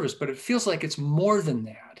a service, but it feels like it's more than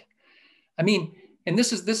that. I mean, and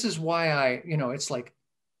this is why it's like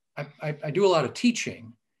I do a lot of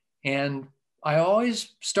teaching, and I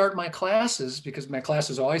always start my classes, because my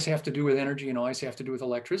classes always have to do with energy and always have to do with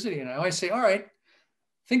electricity. And I always say, all right,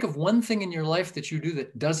 think of one thing in your life that you do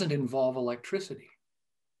that doesn't involve electricity.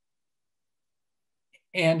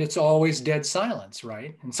 And it's always dead silence,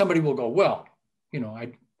 right? And somebody will go, well,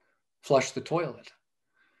 I flush the toilet.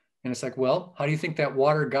 And it's like, well, how do you think that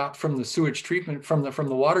water got from the sewage treatment, from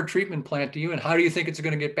the water treatment plant to you? And how do you think it's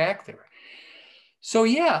going to get back there? So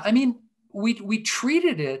yeah, I mean, we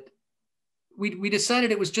treated it, we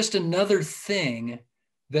decided it was just another thing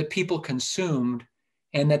that people consumed,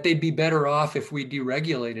 and that they'd be better off if we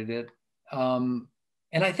deregulated it. And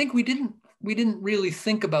I think we didn't really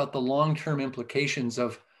think about the long-term implications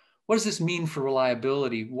of, what does this mean for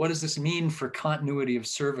reliability? What does this mean for continuity of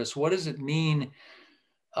service? What does it mean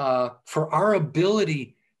for our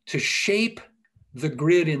ability to shape the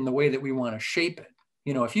grid in the way that we want to shape it?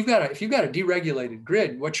 If you've got a deregulated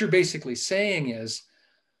grid, what you're basically saying is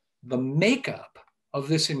the makeup of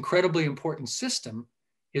this incredibly important system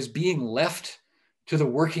is being left to the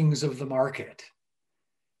workings of the market.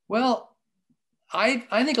 Well,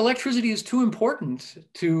 I think electricity is too important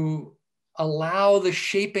to allow the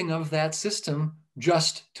shaping of that system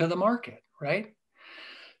just to the market, right?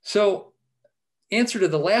 So, answer to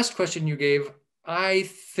the last question you gave, I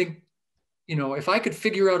think, if I could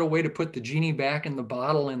figure out a way to put the genie back in the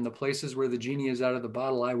bottle in the places where the genie is out of the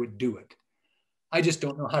bottle, I would do it. I just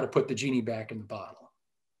don't know how to put the genie back in the bottle.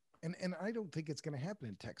 And I don't think it's going to happen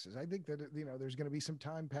in Texas. I think that, there's going to be some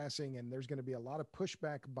time passing, and there's going to be a lot of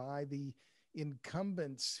pushback by the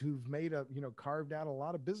incumbents who've carved out a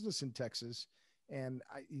lot of business in Texas. And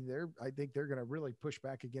I think they're going to really push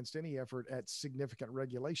back against any effort at significant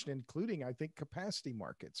regulation, including, I think, capacity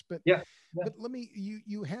markets. But But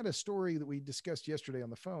you had a story that we discussed yesterday on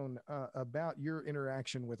the phone about your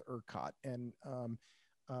interaction with ERCOT, and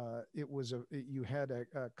you had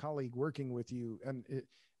a colleague working with you, and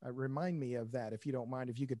remind me of that, if you don't mind,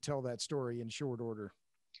 if you could tell that story in short order.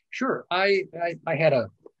 Sure. I had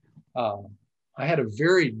a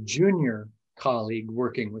very junior colleague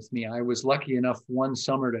working with me. I was lucky enough one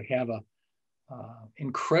summer to have a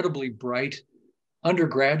incredibly bright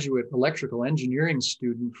undergraduate electrical engineering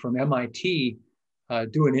student from MIT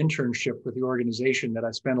do an internship with the organization that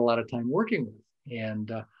I spent a lot of time working with.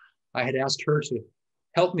 And I had asked her to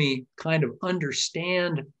help me kind of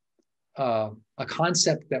understand a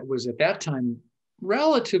concept that was at that time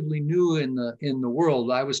relatively new in the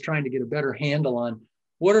world. I was trying to get a better handle on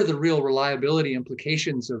what are the real reliability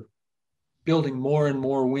implications of building more and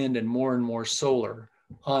more wind and more solar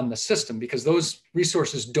on the system, because those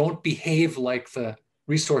resources don't behave like the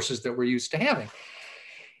resources that we're used to having.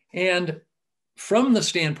 And from the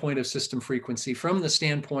standpoint of system frequency, from the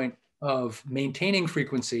standpoint of maintaining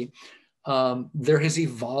frequency, there has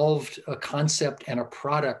evolved a concept and a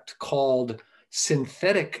product called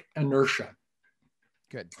synthetic inertia.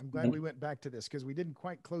 Good. I'm glad we went back to this, because we didn't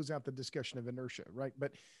quite close out the discussion of inertia, right?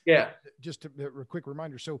 But yeah, just a quick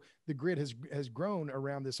reminder. So the grid has grown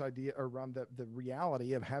around this idea, around the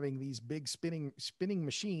reality of having these big spinning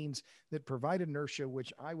machines that provide inertia,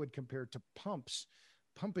 which I would compare to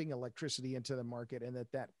pumping electricity into the market, and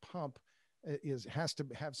that pump has to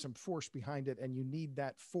have some force behind it, and you need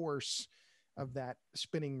that force of that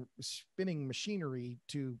spinning machinery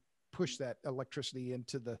to push that electricity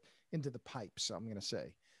into the pipes, I'm going to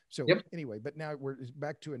say. So Anyway, but now we're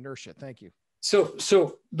back to inertia. Thank you. So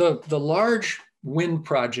the large wind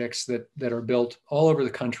projects that are built all over the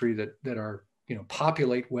country that are,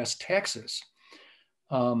 populate West Texas,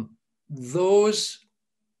 those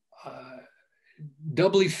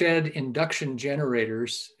doubly fed induction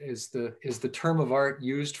generators is the term of art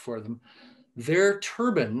used for them. Their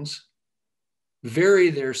turbines vary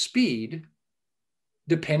their speed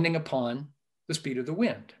depending upon the speed of the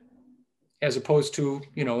wind, as opposed to,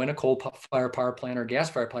 in a coal-fire power plant or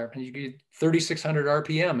gas-fire power plant, you get 3,600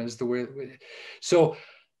 RPM is the way. So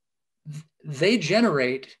they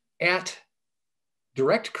generate at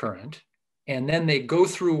direct current, and then they go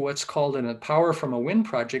through what's called power from a wind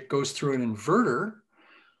project goes through an inverter,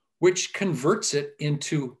 which converts it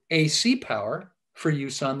into AC power for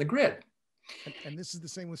use on the grid. And this is the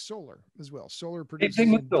same with solar as well. Solar produces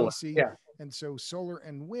in DC. Yeah. And so solar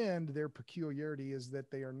and wind, their peculiarity is that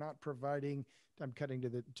they are not providing, I'm cutting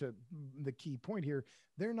to the key point here,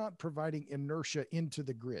 they're not providing inertia into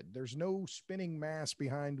the grid. There's no spinning mass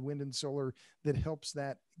behind wind and solar that helps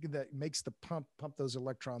that makes the pump those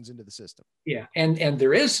electrons into the system. Yeah, and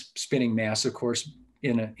there is spinning mass, of course,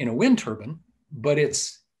 in a wind turbine, but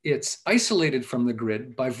it's isolated from the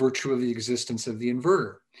grid by virtue of the existence of the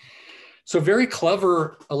inverter. So very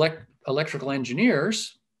clever electrical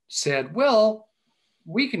engineers said, well,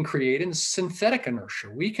 we can create a synthetic inertia.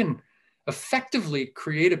 We can effectively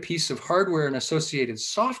create a piece of hardware and associated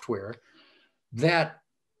software that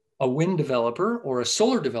a wind developer or a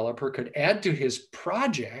solar developer could add to his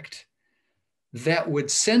project that would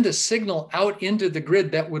send a signal out into the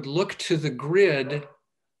grid that would look to the grid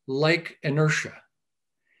like inertia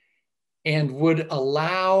and would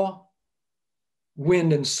allow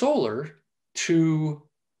wind and solar to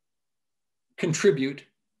contribute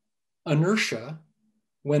inertia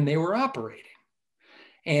when they were operating.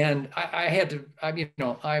 And I had to,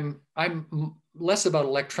 I'm less about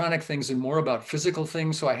electronic things and more about physical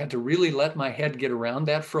things. So I had to really let my head get around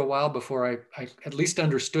that for a while before I at least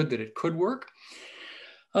understood that it could work.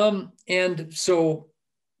 And so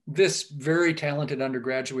this very talented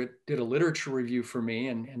undergraduate did a literature review for me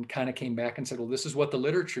and kind of came back and said, well, this is what the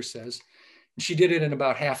literature says. And she did it in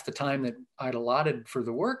about half the time that I'd allotted for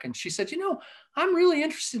the work. And she said, I'm really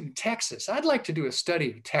interested in Texas. I'd like to do a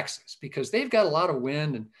study of Texas because they've got a lot of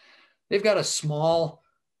wind and they've got a small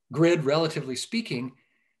grid, relatively speaking.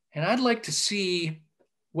 And I'd like to see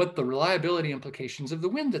what the reliability implications of the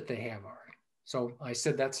wind that they have are. So I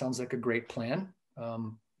said, that sounds like a great plan.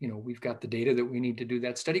 We've got the data that we need to do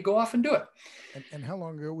that study. Go off and do it. And how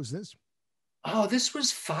long ago was this? Oh, this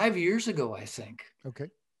was 5 years ago, I think. Okay.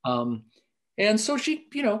 And so she,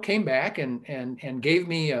 came back and gave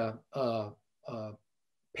me a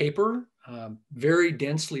paper, very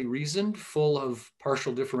densely reasoned, full of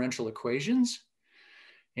partial differential equations.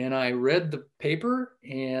 And I read the paper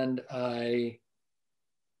and I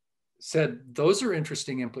said, those are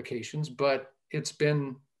interesting implications, but it's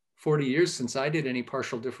been 40 years since I did any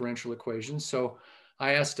partial differential equations. So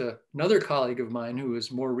I asked another colleague of mine who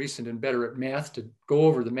is more recent and better at math to go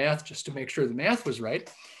over the math just to make sure the math was right.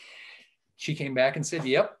 She came back and said,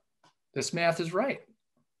 yep, this math is right.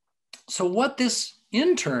 So what this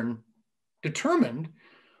intern determined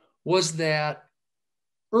was that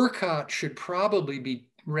ERCOT should probably be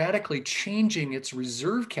radically changing its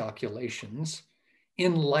reserve calculations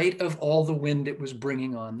in light of all the wind it was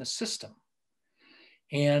bringing on the system.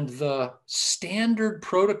 And the standard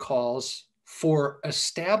protocols for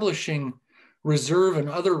establishing reserve and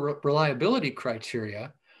other reliability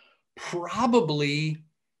criteria probably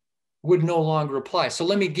would no longer apply. So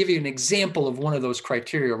let me give you an example of one of those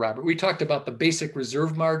criteria, Robert. We talked about the basic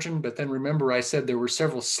reserve margin, but then remember I said there were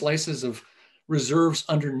several slices of reserves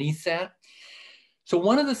underneath that. So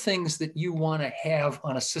one of the things that you want to have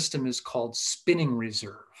on a system is called spinning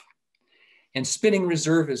reserve. And spinning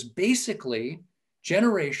reserve is basically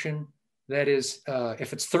generation that is,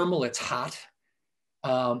 if it's thermal, it's hot.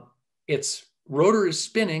 Its rotor is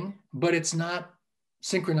spinning, but it's not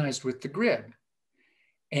synchronized with the grid.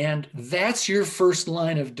 And that's your first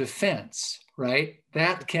line of defense, right?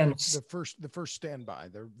 That can the first standby.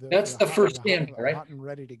 That's the first standby, right? Hot and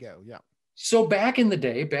ready to go. Yeah. So back in the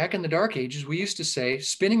day, back in the dark ages, we used to say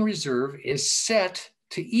spinning reserve is set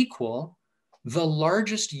to equal the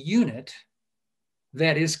largest unit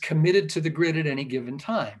that is committed to the grid at any given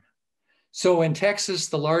time. So in Texas,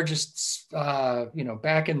 the largest,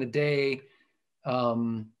 back in the day,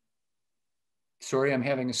 sorry, I'm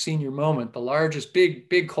having a senior moment. The largest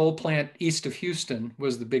big coal plant east of Houston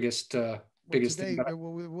was the biggest. Biggest today, thing.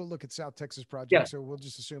 We'll look at South Texas project. Yeah. So we'll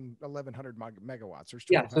just assume 1,100 megawatts or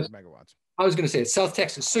 1,200 megawatts. I was going to say it's South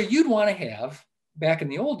Texas. So you'd want to have, back in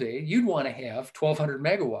the old day, you'd want to have 1,200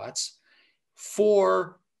 megawatts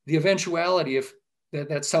for the eventuality if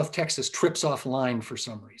that South Texas trips offline for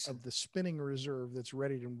some reason. Of the spinning reserve that's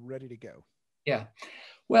ready to go. Yeah.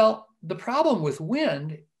 Well, the problem with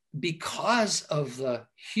wind, because of the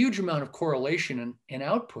huge amount of correlation and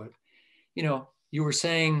output, you were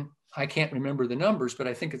saying, I can't remember the numbers, but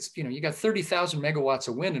I think it's, you got 30,000 megawatts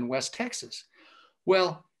of wind in West Texas.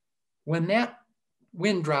 Well, when that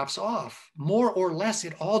wind drops off, more or less,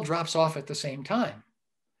 it all drops off at the same time.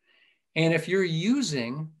 And if you're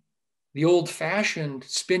using the old-fashioned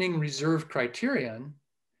spinning reserve criterion,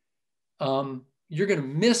 you're going to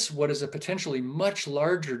miss what is a potentially much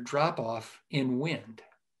larger drop-off in wind.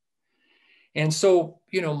 And so,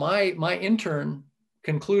 my intern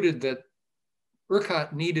concluded that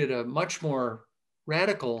ERCOT needed a much more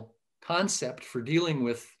radical concept for dealing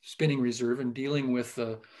with spinning reserve and dealing with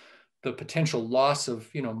the potential loss of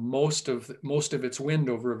most of its wind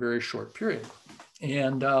over a very short period.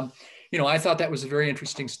 And I thought that was a very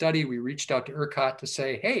interesting study. We reached out to ERCOT to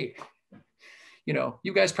say, hey,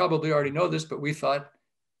 you guys probably already know this, but we thought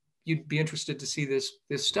you'd be interested to see this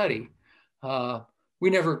study. We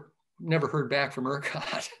never never heard back from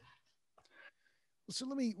ERCOT. So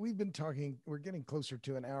we've been talking, we're getting closer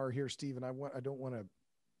to an hour here, Steve, and I don't want to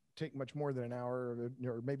take much more than an hour,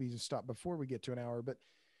 or maybe just stop before we get to an hour. But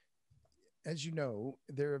as you know,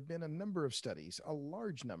 there have been a number of studies, a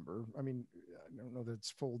large number. I mean, I don't know that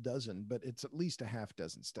it's full dozen, but it's at least a half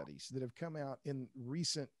dozen studies that have come out in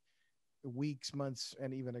recent weeks, months,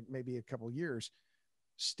 and even maybe a couple years.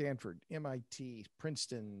 Stanford, MIT,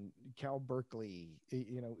 Princeton, Cal Berkeley,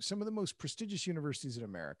 some of the most prestigious universities in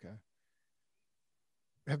America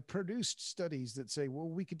have produced studies that say, well,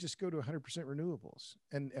 we could just go to 100% renewables.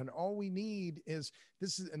 And all we need is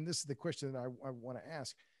this is the question that I want to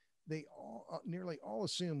ask. They nearly all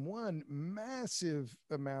assume one, massive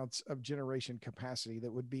amounts of generation capacity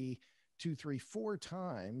that would be 2, 3, 4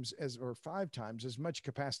 times or 5 times as much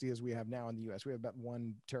capacity as we have now in the US. We have about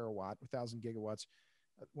 1 terawatt, 1,000 gigawatts,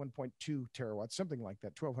 1.2 terawatts, something like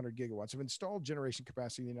that, 1,200 gigawatts of installed generation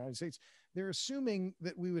capacity in the United States. They're assuming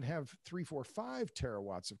that we would have 3, 4, 5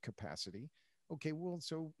 terawatts of capacity. Okay, well,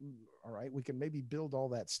 so, all right, we can maybe build all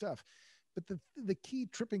that stuff. But the key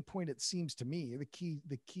tripping point, it seems to me,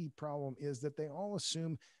 the key problem is that they all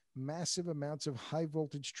assume massive amounts of high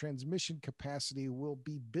voltage transmission capacity will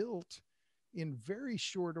be built in very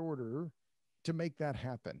short order to make that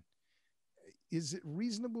happen. Is it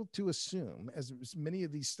reasonable to assume, as many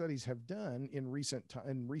of these studies have done in recent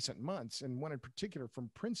months, and one in particular from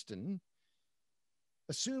Princeton,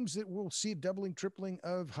 assumes that we'll see a doubling, tripling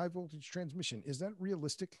of high voltage transmission? Is that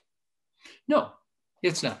realistic? No,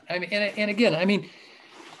 it's not. I mean, and again, I mean,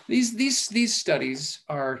 these studies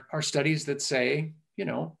are studies that say,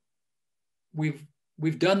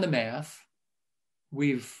 we've done the math,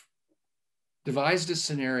 we've devised a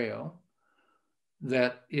scenario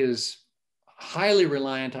that is highly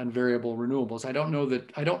reliant on variable renewables. I don't know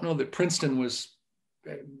that Princeton was,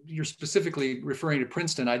 you're specifically referring to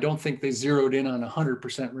Princeton. I don't think they zeroed in on a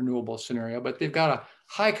 100% renewable scenario, but they've got a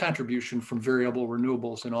high contribution from variable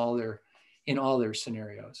renewables in all their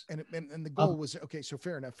scenarios. And the goal was, okay, so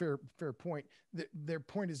fair enough, fair point. Their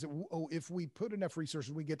point is that, if we put enough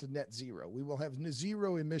resources, we get to net zero. We will have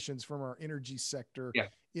zero emissions from our energy sector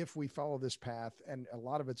if we follow this path, and a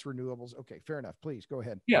lot of it's renewables. Okay, fair enough. Please go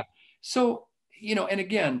ahead. Yeah. So, and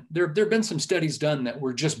again, there have been some studies done that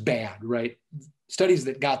were just bad, right? Studies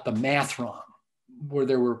that got the math wrong, where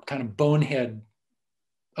there were kind of bonehead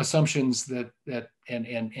assumptions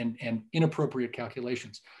and inappropriate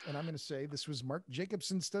calculations. And I'm going to say this was Mark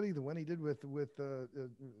Jacobson's study, the one he did with a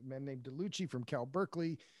man named DeLucci from Cal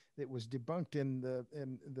Berkeley, that was debunked in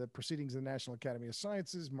the proceedings of the National Academy of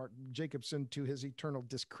Sciences. Mark Jacobson, to his eternal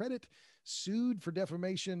discredit, sued for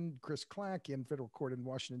defamation Chris Clack in federal court in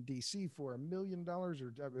Washington, D.C. for $1 million, or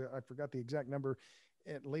I forgot the exact number,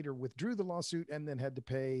 and later withdrew the lawsuit and then had to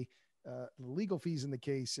pay legal fees in the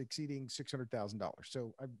case exceeding $600,000.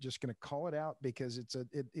 So I'm just going to call it out because it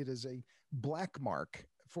is a black mark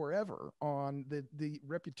forever on the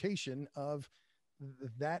reputation of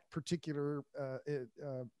that particular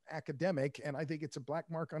academic, and I think it's a black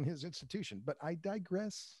mark on his institution. But I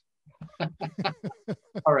digress.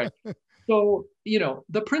 All right. So,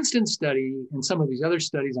 the Princeton study and some of these other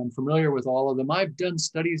studies, I'm familiar with all of them. I've done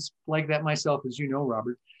studies like that myself, as you know,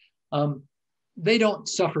 Robert. They don't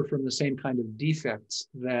suffer from the same kind of defects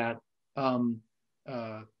that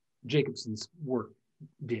Jacobson's work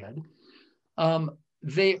did.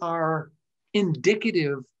 They are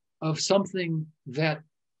indicative of something that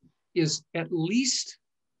is at least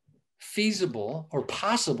feasible or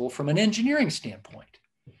possible from an engineering standpoint.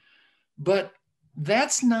 But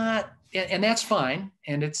that's not, and that's fine.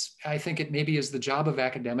 And I think it maybe is the job of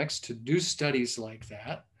academics to do studies like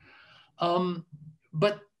that.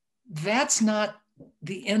 But that's not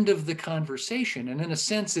the end of the conversation. And in a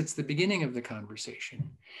sense, it's the beginning of the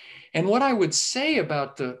conversation. And what I would say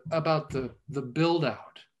about the build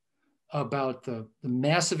out, about the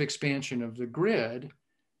massive expansion of the grid,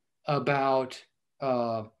 about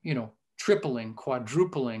tripling,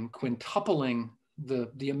 quadrupling, quintupling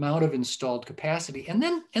the amount of installed capacity, and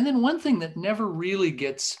then one thing that never really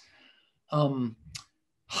gets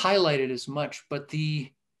highlighted as much, but the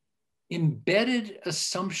embedded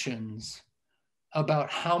assumptions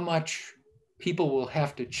about how much people will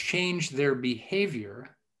have to change their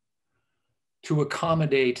behavior to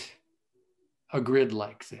accommodate a grid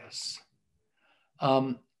like this.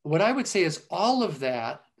 What I would say is all of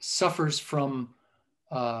that suffers from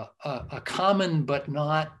a common but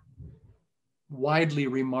not widely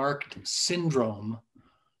remarked syndrome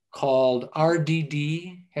called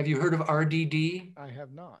RDD. Have you heard of RDD? I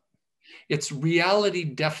have not. It's reality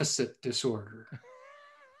deficit disorder.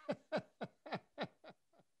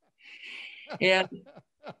 And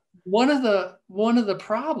one of the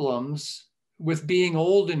problems with being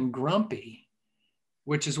old and grumpy,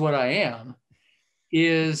 which is what I am,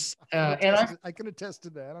 is I can attest to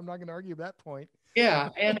that. I'm not going to argue that point. yeah,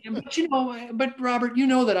 and but Robert,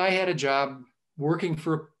 that I had a job working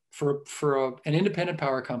for an independent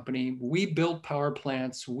power company. We built power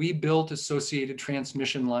plants, we built associated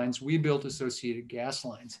transmission lines, we built associated gas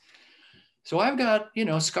lines. So I've got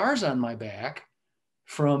scars on my back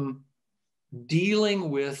from dealing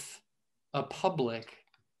with a public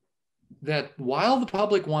that, while the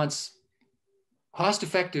public wants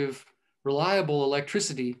cost-effective, reliable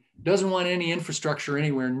electricity, doesn't want any infrastructure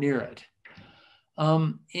anywhere near it.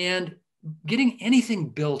 And getting anything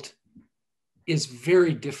built is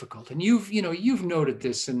very difficult. And you've noted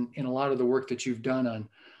this in a lot of the work that you've done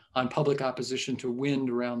on public opposition to wind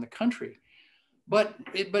around the country. But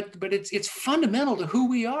it's fundamental to who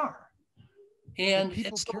we are. And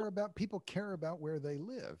people care about where they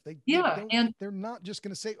live. They're not just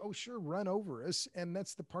going to say, "Oh, sure, run over us." And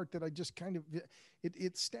that's the part that I just kind of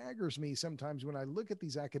it staggers me sometimes when I look at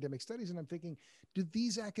these academic studies, and I'm thinking, do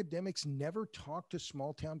these academics never talk to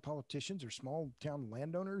small town politicians or small town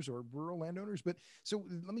landowners or rural landowners? But so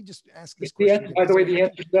let me just ask this question. By the way, the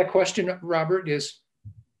answer to that question, Robert, is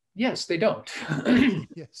yes, they don't.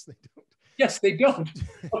 Yes, they don't. Yes, they don't.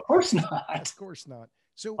 Of course not. Of course not.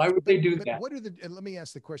 So why would they do that? What are let me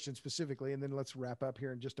ask the question specifically, and then let's wrap up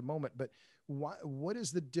here in just a moment. But what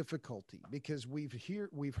is the difficulty? Because we've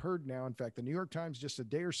heard now, in fact, the New York Times just a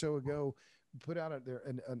day or so ago put out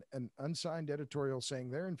an unsigned editorial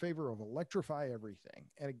saying they're in favor of electrify everything.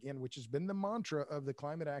 And again, which has been the mantra of the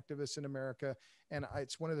climate activists in America. And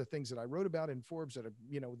it's one of the things that I wrote about in Forbes that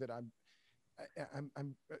I'm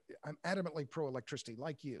adamantly pro electricity,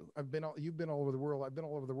 like you. You've been all over the world. I've been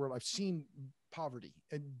all over the world. I've seen poverty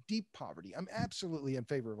and deep poverty. I'm absolutely in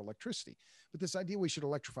favor of electricity, but this idea we should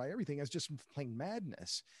electrify everything is just plain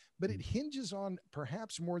madness. But it hinges on,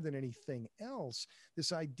 perhaps more than anything else,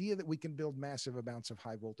 this idea that we can build massive amounts of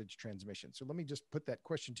high voltage transmission. So let me just put that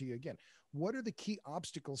question to you again. What are the key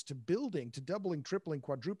obstacles to doubling, tripling,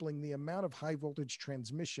 quadrupling the amount of high voltage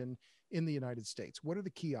transmission in the United States? What are the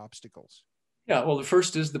key obstacles? Yeah, well, the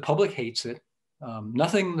first is the public hates it.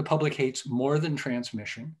 Nothing the public hates more than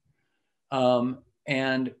transmission,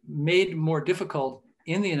 and made more difficult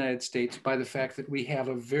in the United States by the fact that we have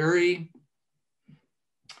a very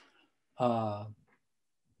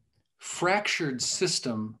fractured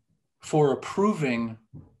system for approving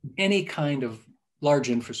any kind of large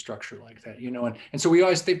infrastructure like that, and so we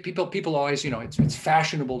always think people always, it's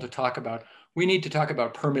fashionable to talk about, we need to talk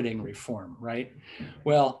about permitting reform, right?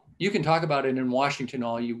 Well, you can talk about it in Washington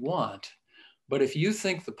all you want, but if you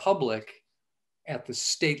think the public at the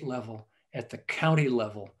state level, at the county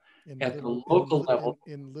level, at the local level,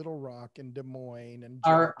 in Little Rock and Des Moines and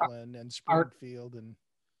Joplin and Springfield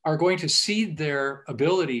are going to cede their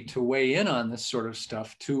ability to weigh in on this sort of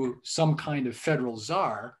stuff to some kind of federal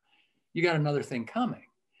czar, you got another thing coming.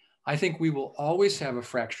 I think we will always have a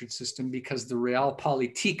fractured system because the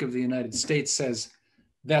realpolitik of the United States says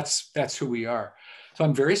that's who we are. So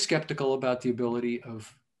I'm very skeptical about the ability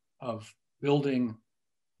of building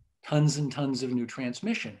tons and tons of new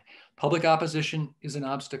transmission. Public opposition is an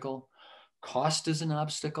obstacle. Cost is an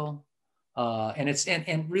obstacle.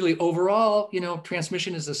 And really overall,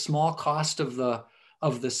 transmission is a small cost of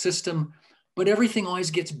the system, but everything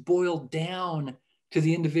always gets boiled down to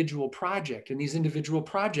the individual project. And these individual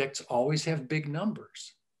projects always have big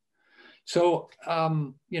numbers. So,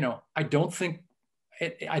 I don't think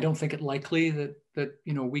it likely that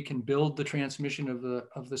we can build the transmission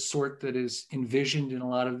of the sort that is envisioned in a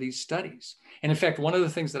lot of these studies. And in fact, one of the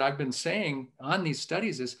things that I've been saying on these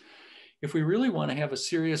studies is, if we really want to have a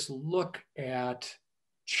serious look at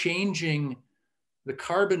changing the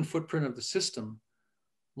carbon footprint of the system,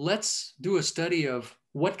 let's do a study of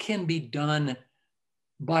what can be done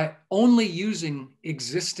by only using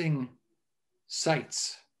existing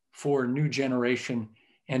sites for new generation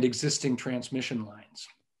and existing transmission lines.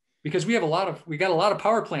 Because we got a lot of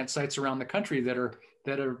power plant sites around the country that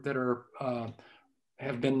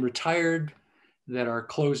have been retired, that are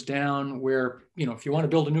closed down, where, if you want to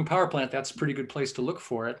build a new power plant, that's a pretty good place to look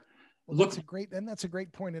for it. Well, that's a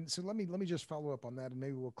great point. And so let me just follow up on that, and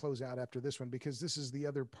maybe we'll close out after this one, because this is the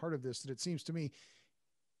other part of this that it seems to me,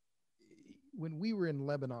 when we were in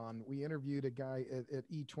Lebanon, we interviewed a guy at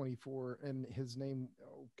E24, and his name,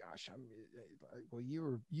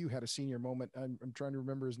 you had a senior moment. I'm trying to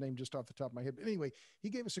remember his name just off the top of my head. But anyway, he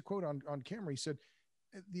gave us a quote on camera. He said,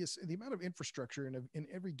 the amount of infrastructure in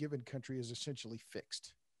every given country is essentially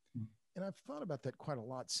fixed. And I've thought about that quite a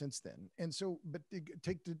lot since then. And so, but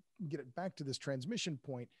to get it back to this transmission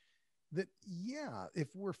point, that, yeah,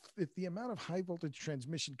 if the amount of high voltage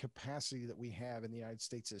transmission capacity that we have in the United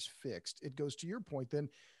States is fixed, it goes to your point, then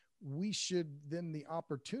the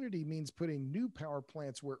opportunity means putting new power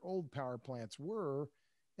plants where old power plants were.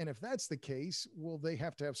 And if that's the case, well, they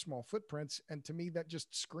have to have small footprints. And to me, that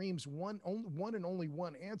just screams one and only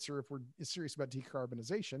one answer if we're serious about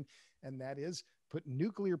decarbonization, and that is put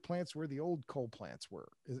nuclear plants where the old coal plants were.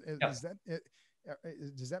 Does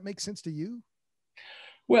that make sense to you?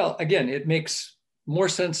 Well, again, it makes more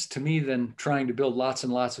sense to me than trying to build lots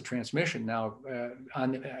and lots of transmission. Now,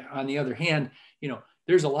 on the other hand,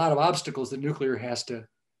 there's a lot of obstacles that nuclear has to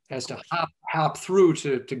hop through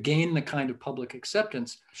to gain the kind of public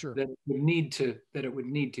acceptance that it would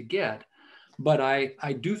need to get. But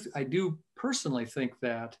I do personally think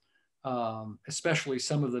that especially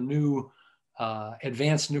some of the new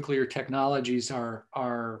advanced nuclear technologies are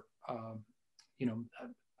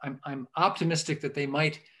I'm optimistic that they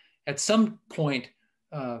might at some point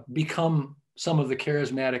become some of the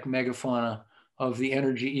charismatic megafauna of the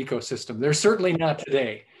energy ecosystem. They're certainly not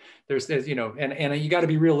today. There's and you got to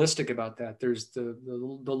be realistic about that. There's the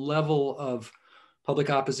level of public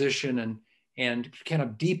opposition and kind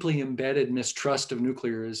of deeply embedded mistrust of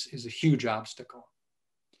nuclear is a huge obstacle.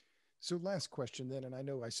 So last question then, and I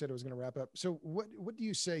know I said I was going to wrap up. So what do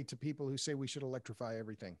you say to people who say we should electrify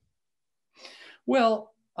everything?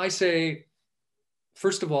 Well, I say,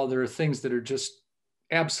 first of all, there are things that are just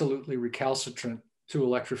absolutely recalcitrant to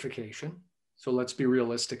electrification. So let's be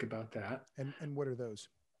realistic about that. And what are those?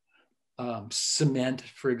 Cement,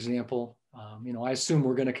 for example. I assume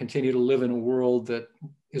we're going to continue to live in a world that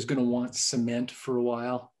is going to want cement for a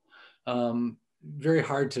while. Very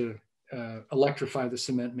hard to electrify the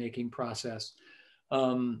cement making process.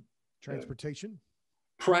 Transportation?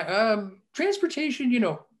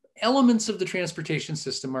 Transportation, elements of the transportation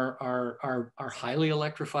system are highly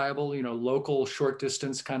electrifiable, local short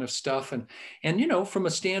distance kind of stuff. And from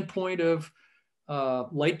a standpoint of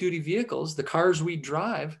light duty vehicles, the cars we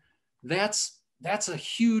drive, that's a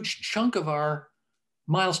huge chunk of our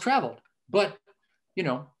miles traveled, but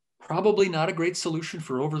probably not a great solution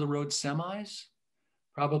for over the road semis,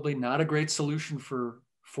 probably not a great solution for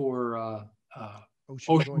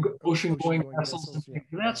ocean going vessels and things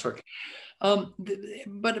of that sort.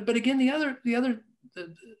 But again, the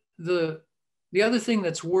other thing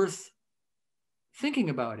that's worth thinking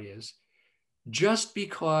about is just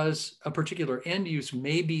because a particular end use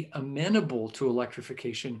may be amenable to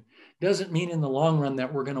electrification doesn't mean in the long run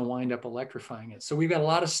that we're going to wind up electrifying it. So we've got a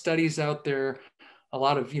lot of studies out there, a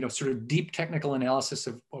lot of sort of deep technical analysis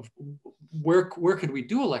of where could we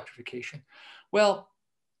do electrification. Well,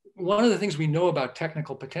 one of the things we know about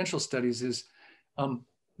technical potential studies is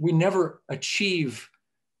we never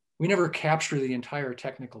capture the entire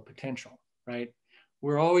technical potential, right?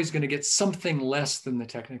 We're always going to get something less than the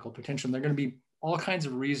technical potential. And there are going to be all kinds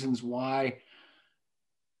of reasons why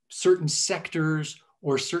certain sectors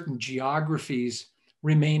or certain geographies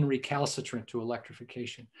remain recalcitrant to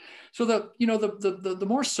electrification. So the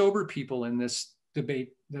more sober people in this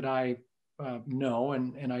debate that I know,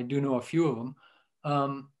 and I do know a few of them,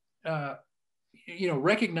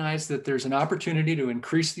 recognize that there's an opportunity to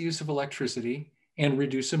increase the use of electricity and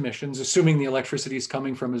reduce emissions, assuming the electricity is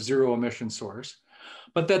coming from a zero emission source,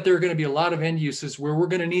 but that there are going to be a lot of end uses where we're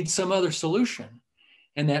going to need some other solution.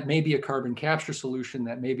 And that may be a carbon capture solution,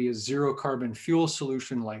 that may be a zero carbon fuel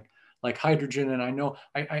solution like hydrogen. And I know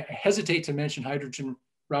I hesitate to mention hydrogen,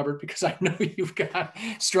 Robert, because I know you've got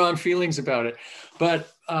strong feelings about it,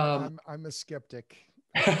 but I'm a skeptic.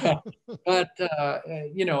 But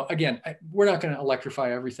again, we're not going to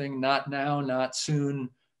electrify everything. Not now, not soon,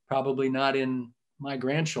 probably not in my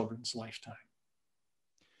grandchildren's lifetime.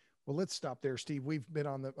 Well, let's stop there, Steve. We've been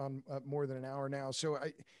on more than an hour now, so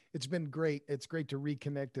it's been great. It's great to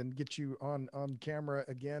reconnect and get you on camera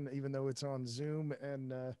again, even though it's on Zoom.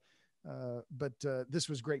 And but this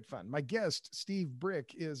was great fun. My guest, Steve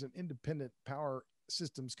Brick, is an independent power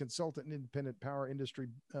systems consultant and independent power industry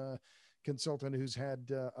consultant who's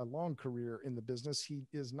had a long career in the business. He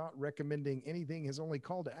is not recommending anything. His only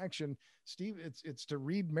call to action, Steve, it's to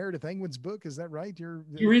read Meredith Angwin's book. Is that right? You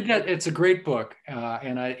read that? It's a great book,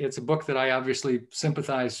 and it's a book that I obviously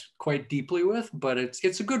sympathize quite deeply with. But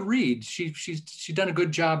it's a good read. She's done a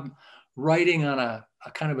good job writing on a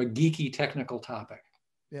kind of a geeky technical topic.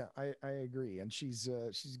 Yeah, I agree, and she's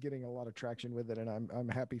getting a lot of traction with it, and I'm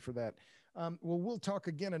happy for that. Well, we'll talk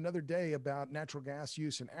again another day about natural gas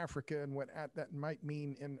use in Africa and what that might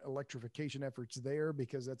mean in electrification efforts there,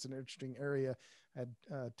 because that's an interesting area. I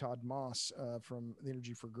had Todd Moss from the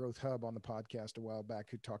Energy for Growth Hub on the podcast a while back,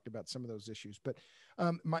 who talked about some of those issues. But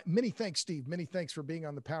many thanks, Steve. Many thanks for being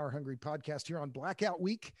on the Power Hungry podcast here on Blackout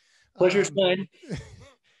Week. Pleasure's mine.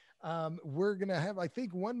 We're going to have, I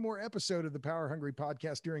think, one more episode of the Power Hungry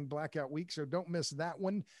podcast during Blackout Week, so don't miss that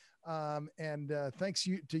one. And thanks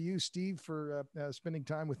to you, Steve, for spending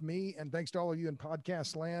time with me. And thanks to all of you in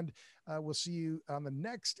podcast land. We'll see you on the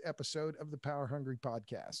next episode of the Power Hungry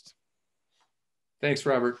podcast. Thanks,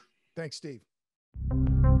 Robert. Thanks, Steve.